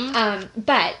 Mm-hmm.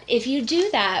 But if you do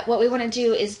that, what we want to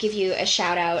do is give you a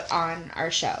shout out on our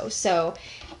show. So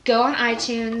go on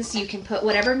iTunes. You can put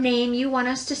whatever name you want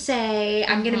us to say.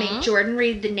 I'm going to make Jordan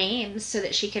read the names so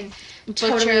that she can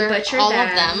totally butcher all them.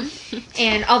 of them.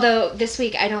 And although this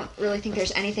week I don't really think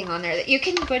there's anything on there that you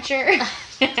can butcher.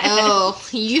 Oh,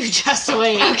 you just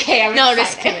wait. Okay, I'm no,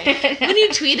 excited. just kidding. When you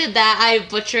tweeted that I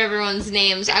butcher everyone's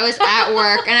names, I was at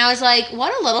work and I was like,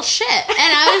 what a little shit. And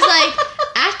I was like,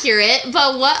 accurate,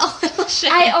 but what a little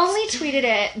shit. I only tweeted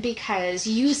it because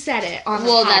you said it on the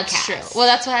podcast. Well, that's true. Well,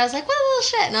 that's why I was like, what a little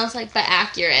shit. And I was like, but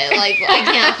accurate. Like, I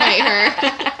can't fight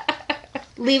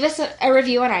her. Leave us a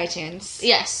review on iTunes.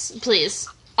 Yes, please.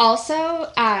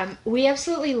 Also, we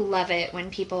absolutely love it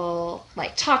when people,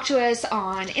 like, talk to us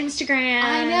on Instagram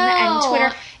and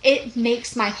Twitter. It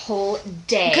makes my whole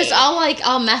day. Because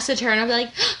I'll message her and I'll be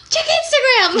like, check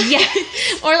Instagram!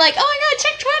 Yes. Or like, oh my god,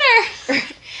 check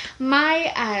Twitter!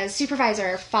 My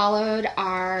supervisor followed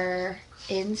our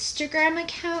Instagram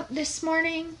account this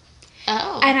morning.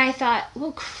 Oh. And I thought,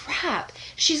 well, crap.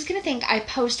 She's going to think I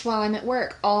post while I'm at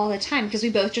work all the time because we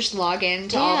both just log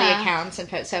into all the accounts and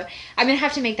post. So I'm going to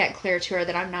have to make that clear to her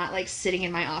that I'm not, like, sitting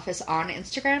in my office on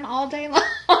Instagram all day long.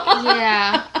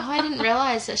 Yeah. Oh, I didn't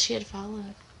realize that she had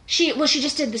followed. She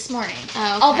just did this morning.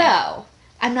 Oh, okay. Although,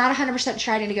 I'm not 100%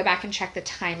 sure. I need to go back and check the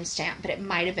timestamp, but it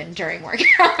might have been during work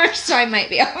hours, so I might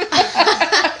be off.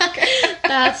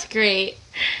 That's great.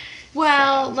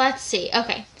 Well, let's see.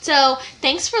 Okay, so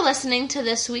thanks for listening to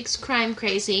this week's Crime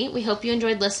Crazy. We hope you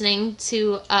enjoyed listening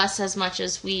to us as much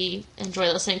as we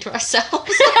enjoy listening to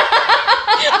ourselves.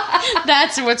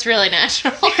 That's what's really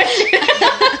natural.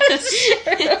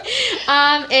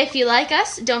 If you like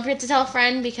us, don't forget to tell a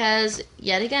friend because,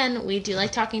 yet again, we do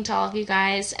like talking to all of you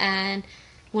guys, and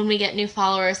when we get new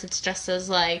followers, it's just as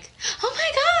like, oh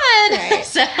my god! Right.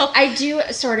 So I do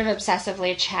sort of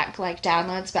obsessively check, like,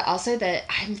 downloads, but also that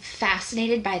I'm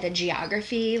fascinated by the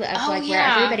geography of, where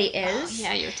everybody is. Oh,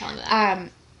 yeah, you were telling me that.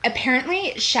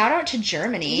 Apparently, shout out to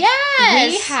Germany.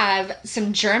 Yes! We have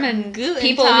some German Guten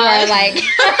people who Tag. are, like,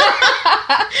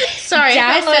 sorry,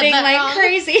 downloading like wrong.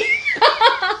 crazy.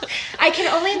 I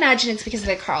can only imagine it's because of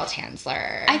the Karl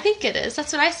Tanzler. I think it is.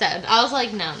 That's what I said. I was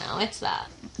like, no, it's that.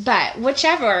 But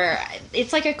whichever,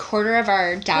 it's like a quarter of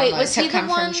our downloads have come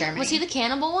from Germany. Was he the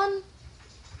cannibal one?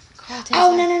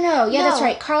 Oh, no. Yeah, that's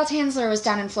right. Karl Tanzler was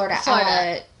down in Florida.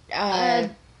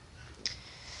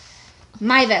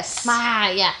 Mivus.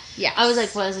 Yeah. Yes. I was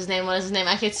like, what is his name?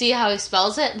 I could see how he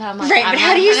spells it, but I'm like, right, I'm but not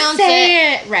how do you pronounce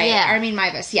say it? Right. Yeah. Armin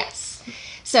Mivus, yes.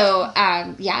 So,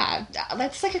 yeah,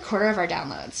 that's like a quarter of our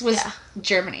downloads was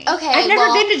Germany. Okay, I've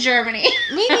never been to Germany.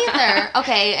 Me neither.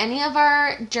 Okay, any of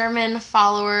our German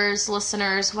followers,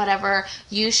 listeners, whatever,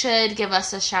 you should give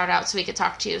us a shout out so we could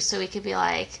talk to you, so we could be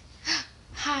like,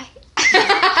 hi.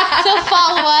 So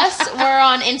follow us. We're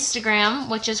on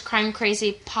Instagram, which is Crime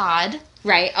Crazy Pod.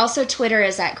 Right. Also, Twitter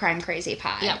is at Crime Crazy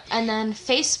Pod. Yep. And then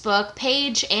Facebook,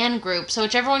 page, and group. So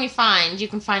whichever one you find, you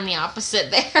can find the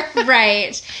opposite there.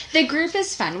 Right. The group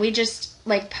is fun. We just,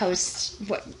 like, post,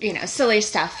 silly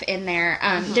stuff in there.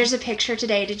 There's a picture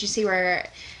today. Did you see where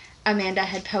Amanda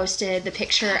had posted the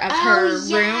picture of her room?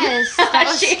 Yes. That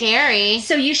was scary.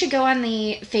 So you should go on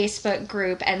the Facebook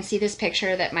group and see this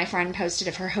picture that my friend posted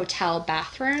of her hotel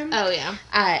bathroom. Oh,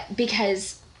 yeah.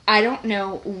 Because I don't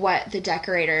know what the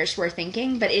decorators were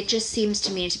thinking, but it just seems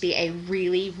to me to be a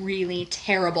really, really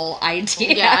terrible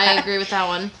idea. Yeah, I agree with that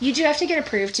one. You do have to get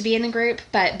approved to be in the group,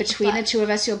 but between the two of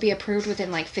us, you'll be approved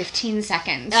within like 15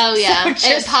 seconds. Oh, yeah. So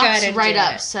it pops right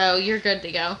up, so you're good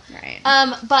to go. Right.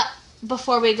 But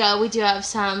before we go, we do have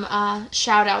some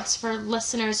shout-outs for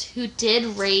listeners who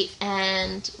did rate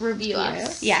and review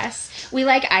us. Yes. We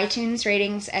like iTunes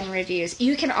ratings and reviews.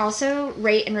 You can also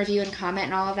rate and review and comment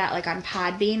and all of that, like on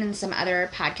Podbean and some other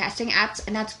podcasting apps,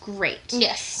 and that's great.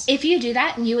 Yes. If you do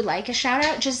that and you would like a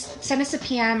shout-out, just send us a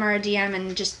PM or a DM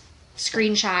and just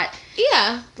screenshot.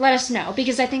 Yeah. Let us know,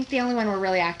 because I think the only one we're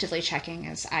really actively checking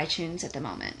is iTunes at the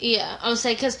moment. Yeah, I would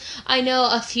say, because I know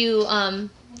a few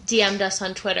DM'd us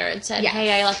on Twitter and said,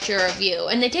 hey, I left your review.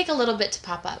 And they take a little bit to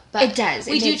pop up. But it does.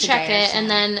 We do check it, and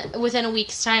then within a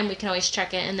week's time, we can always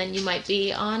check it, and then you might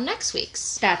be on next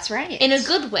week's. That's right. In a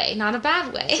good way, not a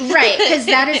bad way. Right, because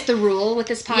that is the rule with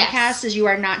this podcast, is you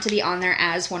are not to be on there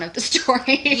as one of the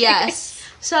stories. Yes.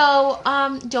 So,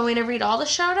 do you want me to read all the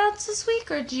shout-outs this week,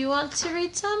 or do you want to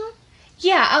read some?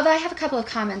 Yeah, although I have a couple of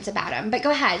comments about them, but go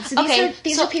ahead. So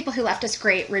these are people who left us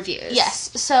great reviews.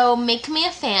 Yes. So Make Me a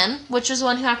Fan, which was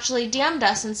one who actually DM'd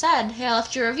us and said, hey, I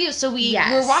left your review. So we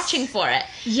were watching for it.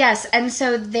 Yes, and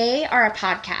so they are a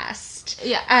podcast.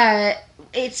 Yeah.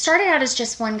 It started out as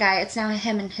just one guy. It's now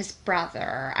him and his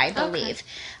brother, I believe.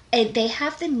 Okay. They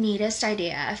have the neatest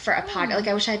idea for a podcast. Like,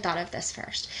 I wish I had thought of this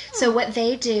first. So what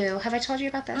they do, have I told you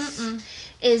about this?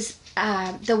 Is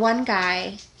the one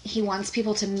guy... He wants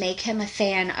people to make him a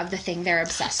fan of the thing they're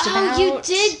obsessed about. Oh, you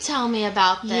did tell me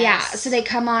about this. Yeah, so they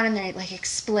come on and they, like,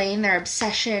 explain their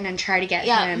obsession and try to get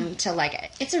him to like it.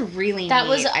 It's a really neat idea. That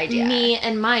was me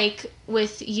and Mike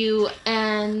with you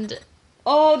and...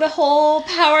 Oh, the whole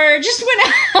power just went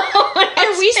out.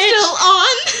 Are we still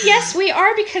on? Yes, we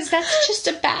are, because that's just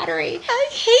a battery. I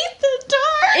hate the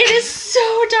dark. It is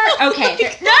so dark.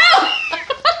 Okay. No!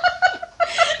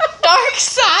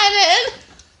 Dark-sided.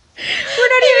 We're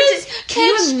not even... Can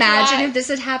you imagine if this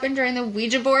had happened during the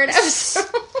Ouija board episode?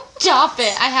 Stop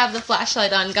it. I have the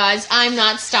flashlight on, guys. I'm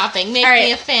not stopping. Make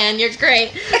me a fan. You're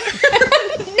great.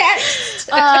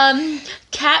 Next.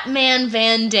 Catman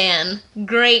Van Dan.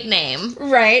 Great name.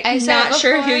 Right. I'm not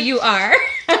sure who you are.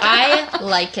 I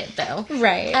like it, though.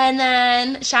 Right. And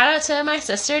then, shout out to my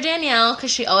sister Danielle, because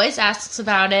she always asks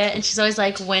about it, and she's always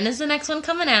like, when is the next one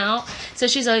coming out? So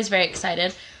she's always very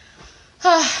excited.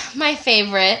 My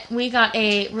favorite, we got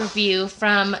a review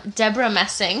from Deborah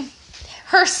Messing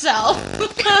herself,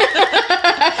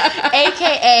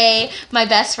 a.k.a. my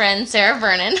best friend, Sarah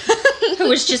Vernon. Who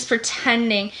was just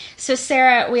pretending. So,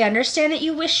 Sarah, we understand that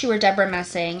you wish you were Deborah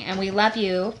Messing, and we love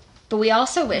you, but we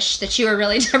also wish that you were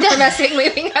really Deborah Messing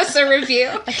leaving us a review.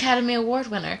 Academy Award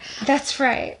winner. That's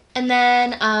right. And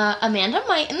then Amanda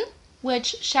Mighton.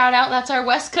 Which, shout out, that's our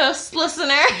West Coast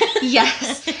listener.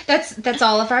 Yes. That's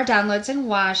all of our downloads in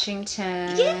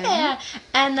Washington. Yeah.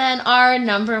 And then our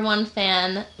number one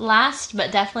fan, last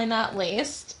but definitely not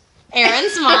least,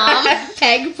 Eryn's mom.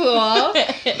 Peg Pool.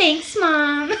 Thanks,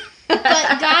 Mom.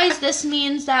 But, guys, this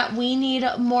means that we need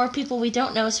more people we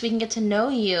don't know so we can get to know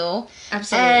you.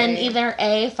 Absolutely. And either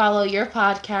A, follow your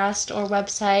podcast or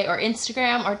website or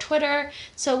Instagram or Twitter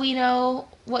so we know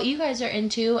what you guys are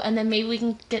into, and then maybe we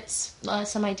can get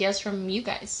some ideas from you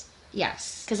guys.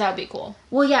 Yes. Because that would be cool.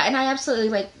 Well, yeah, and I absolutely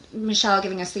like Michelle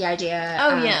giving us the idea.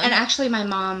 Oh, yeah. And actually, my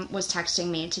mom was texting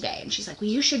me today, and she's like, well,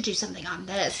 you should do something on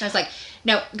this. And I was like,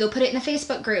 no, go put it in the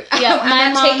Facebook group. Yeah,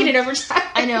 I'm not taking it over time.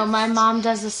 I know, my mom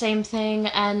does the same thing,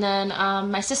 and then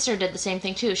my sister did the same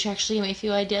thing, too. She actually gave me a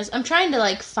few ideas. I'm trying to,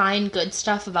 like, find good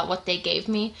stuff about what they gave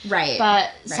me. Right.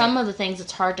 But some of the things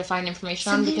it's hard to find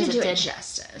information on because to do it did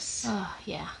justice. Oh,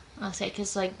 yeah. I'll say,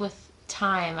 because, like, with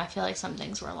time, I feel like some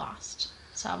things were lost.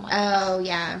 So I'm like, oh,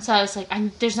 yeah. So I was like,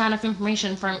 there's not enough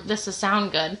information for this to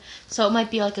sound good. So it might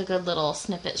be like a good little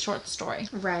snippet short story.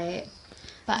 Right.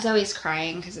 But Zoe's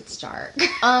crying because it's dark.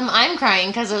 I'm crying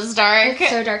because it's dark.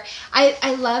 It's so dark.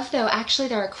 I love, though, actually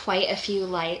there are quite a few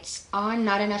lights on.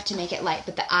 Not enough to make it light,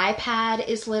 but the iPad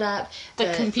is lit up.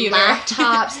 The computer.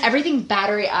 Laptops. Everything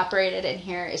battery operated in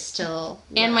here is still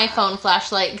lit and my up. phone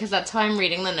flashlight, because that's how I'm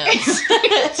reading the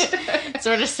notes.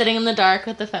 Sort of sitting in the dark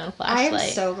with the phone flashlight. I am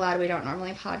so glad we don't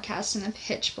normally podcast in the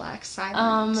pitch black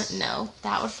silence. No.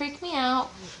 That would freak me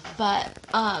out. But,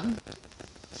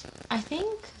 I think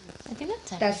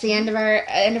that's it. That's the end of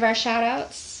our shout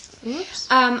outs. Oops.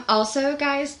 Also,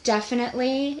 guys,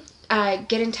 definitely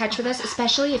get in touch with us,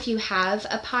 especially if you have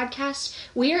a podcast.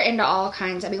 We are into all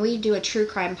kinds. I mean, we do a true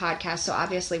crime podcast, so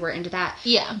obviously we're into that.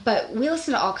 Yeah. But we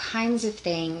listen to all kinds of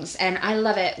things, and I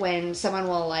love it when someone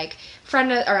will like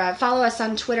friend or follow us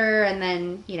on Twitter, and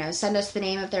then send us the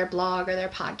name of their blog or their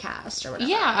podcast or whatever.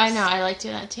 Yeah, I know. I like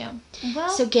doing that too. Well,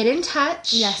 so get in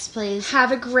touch. Yes, please.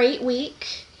 Have a great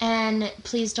week. And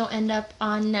please don't end up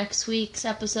on next week's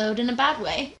episode in a bad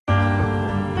way.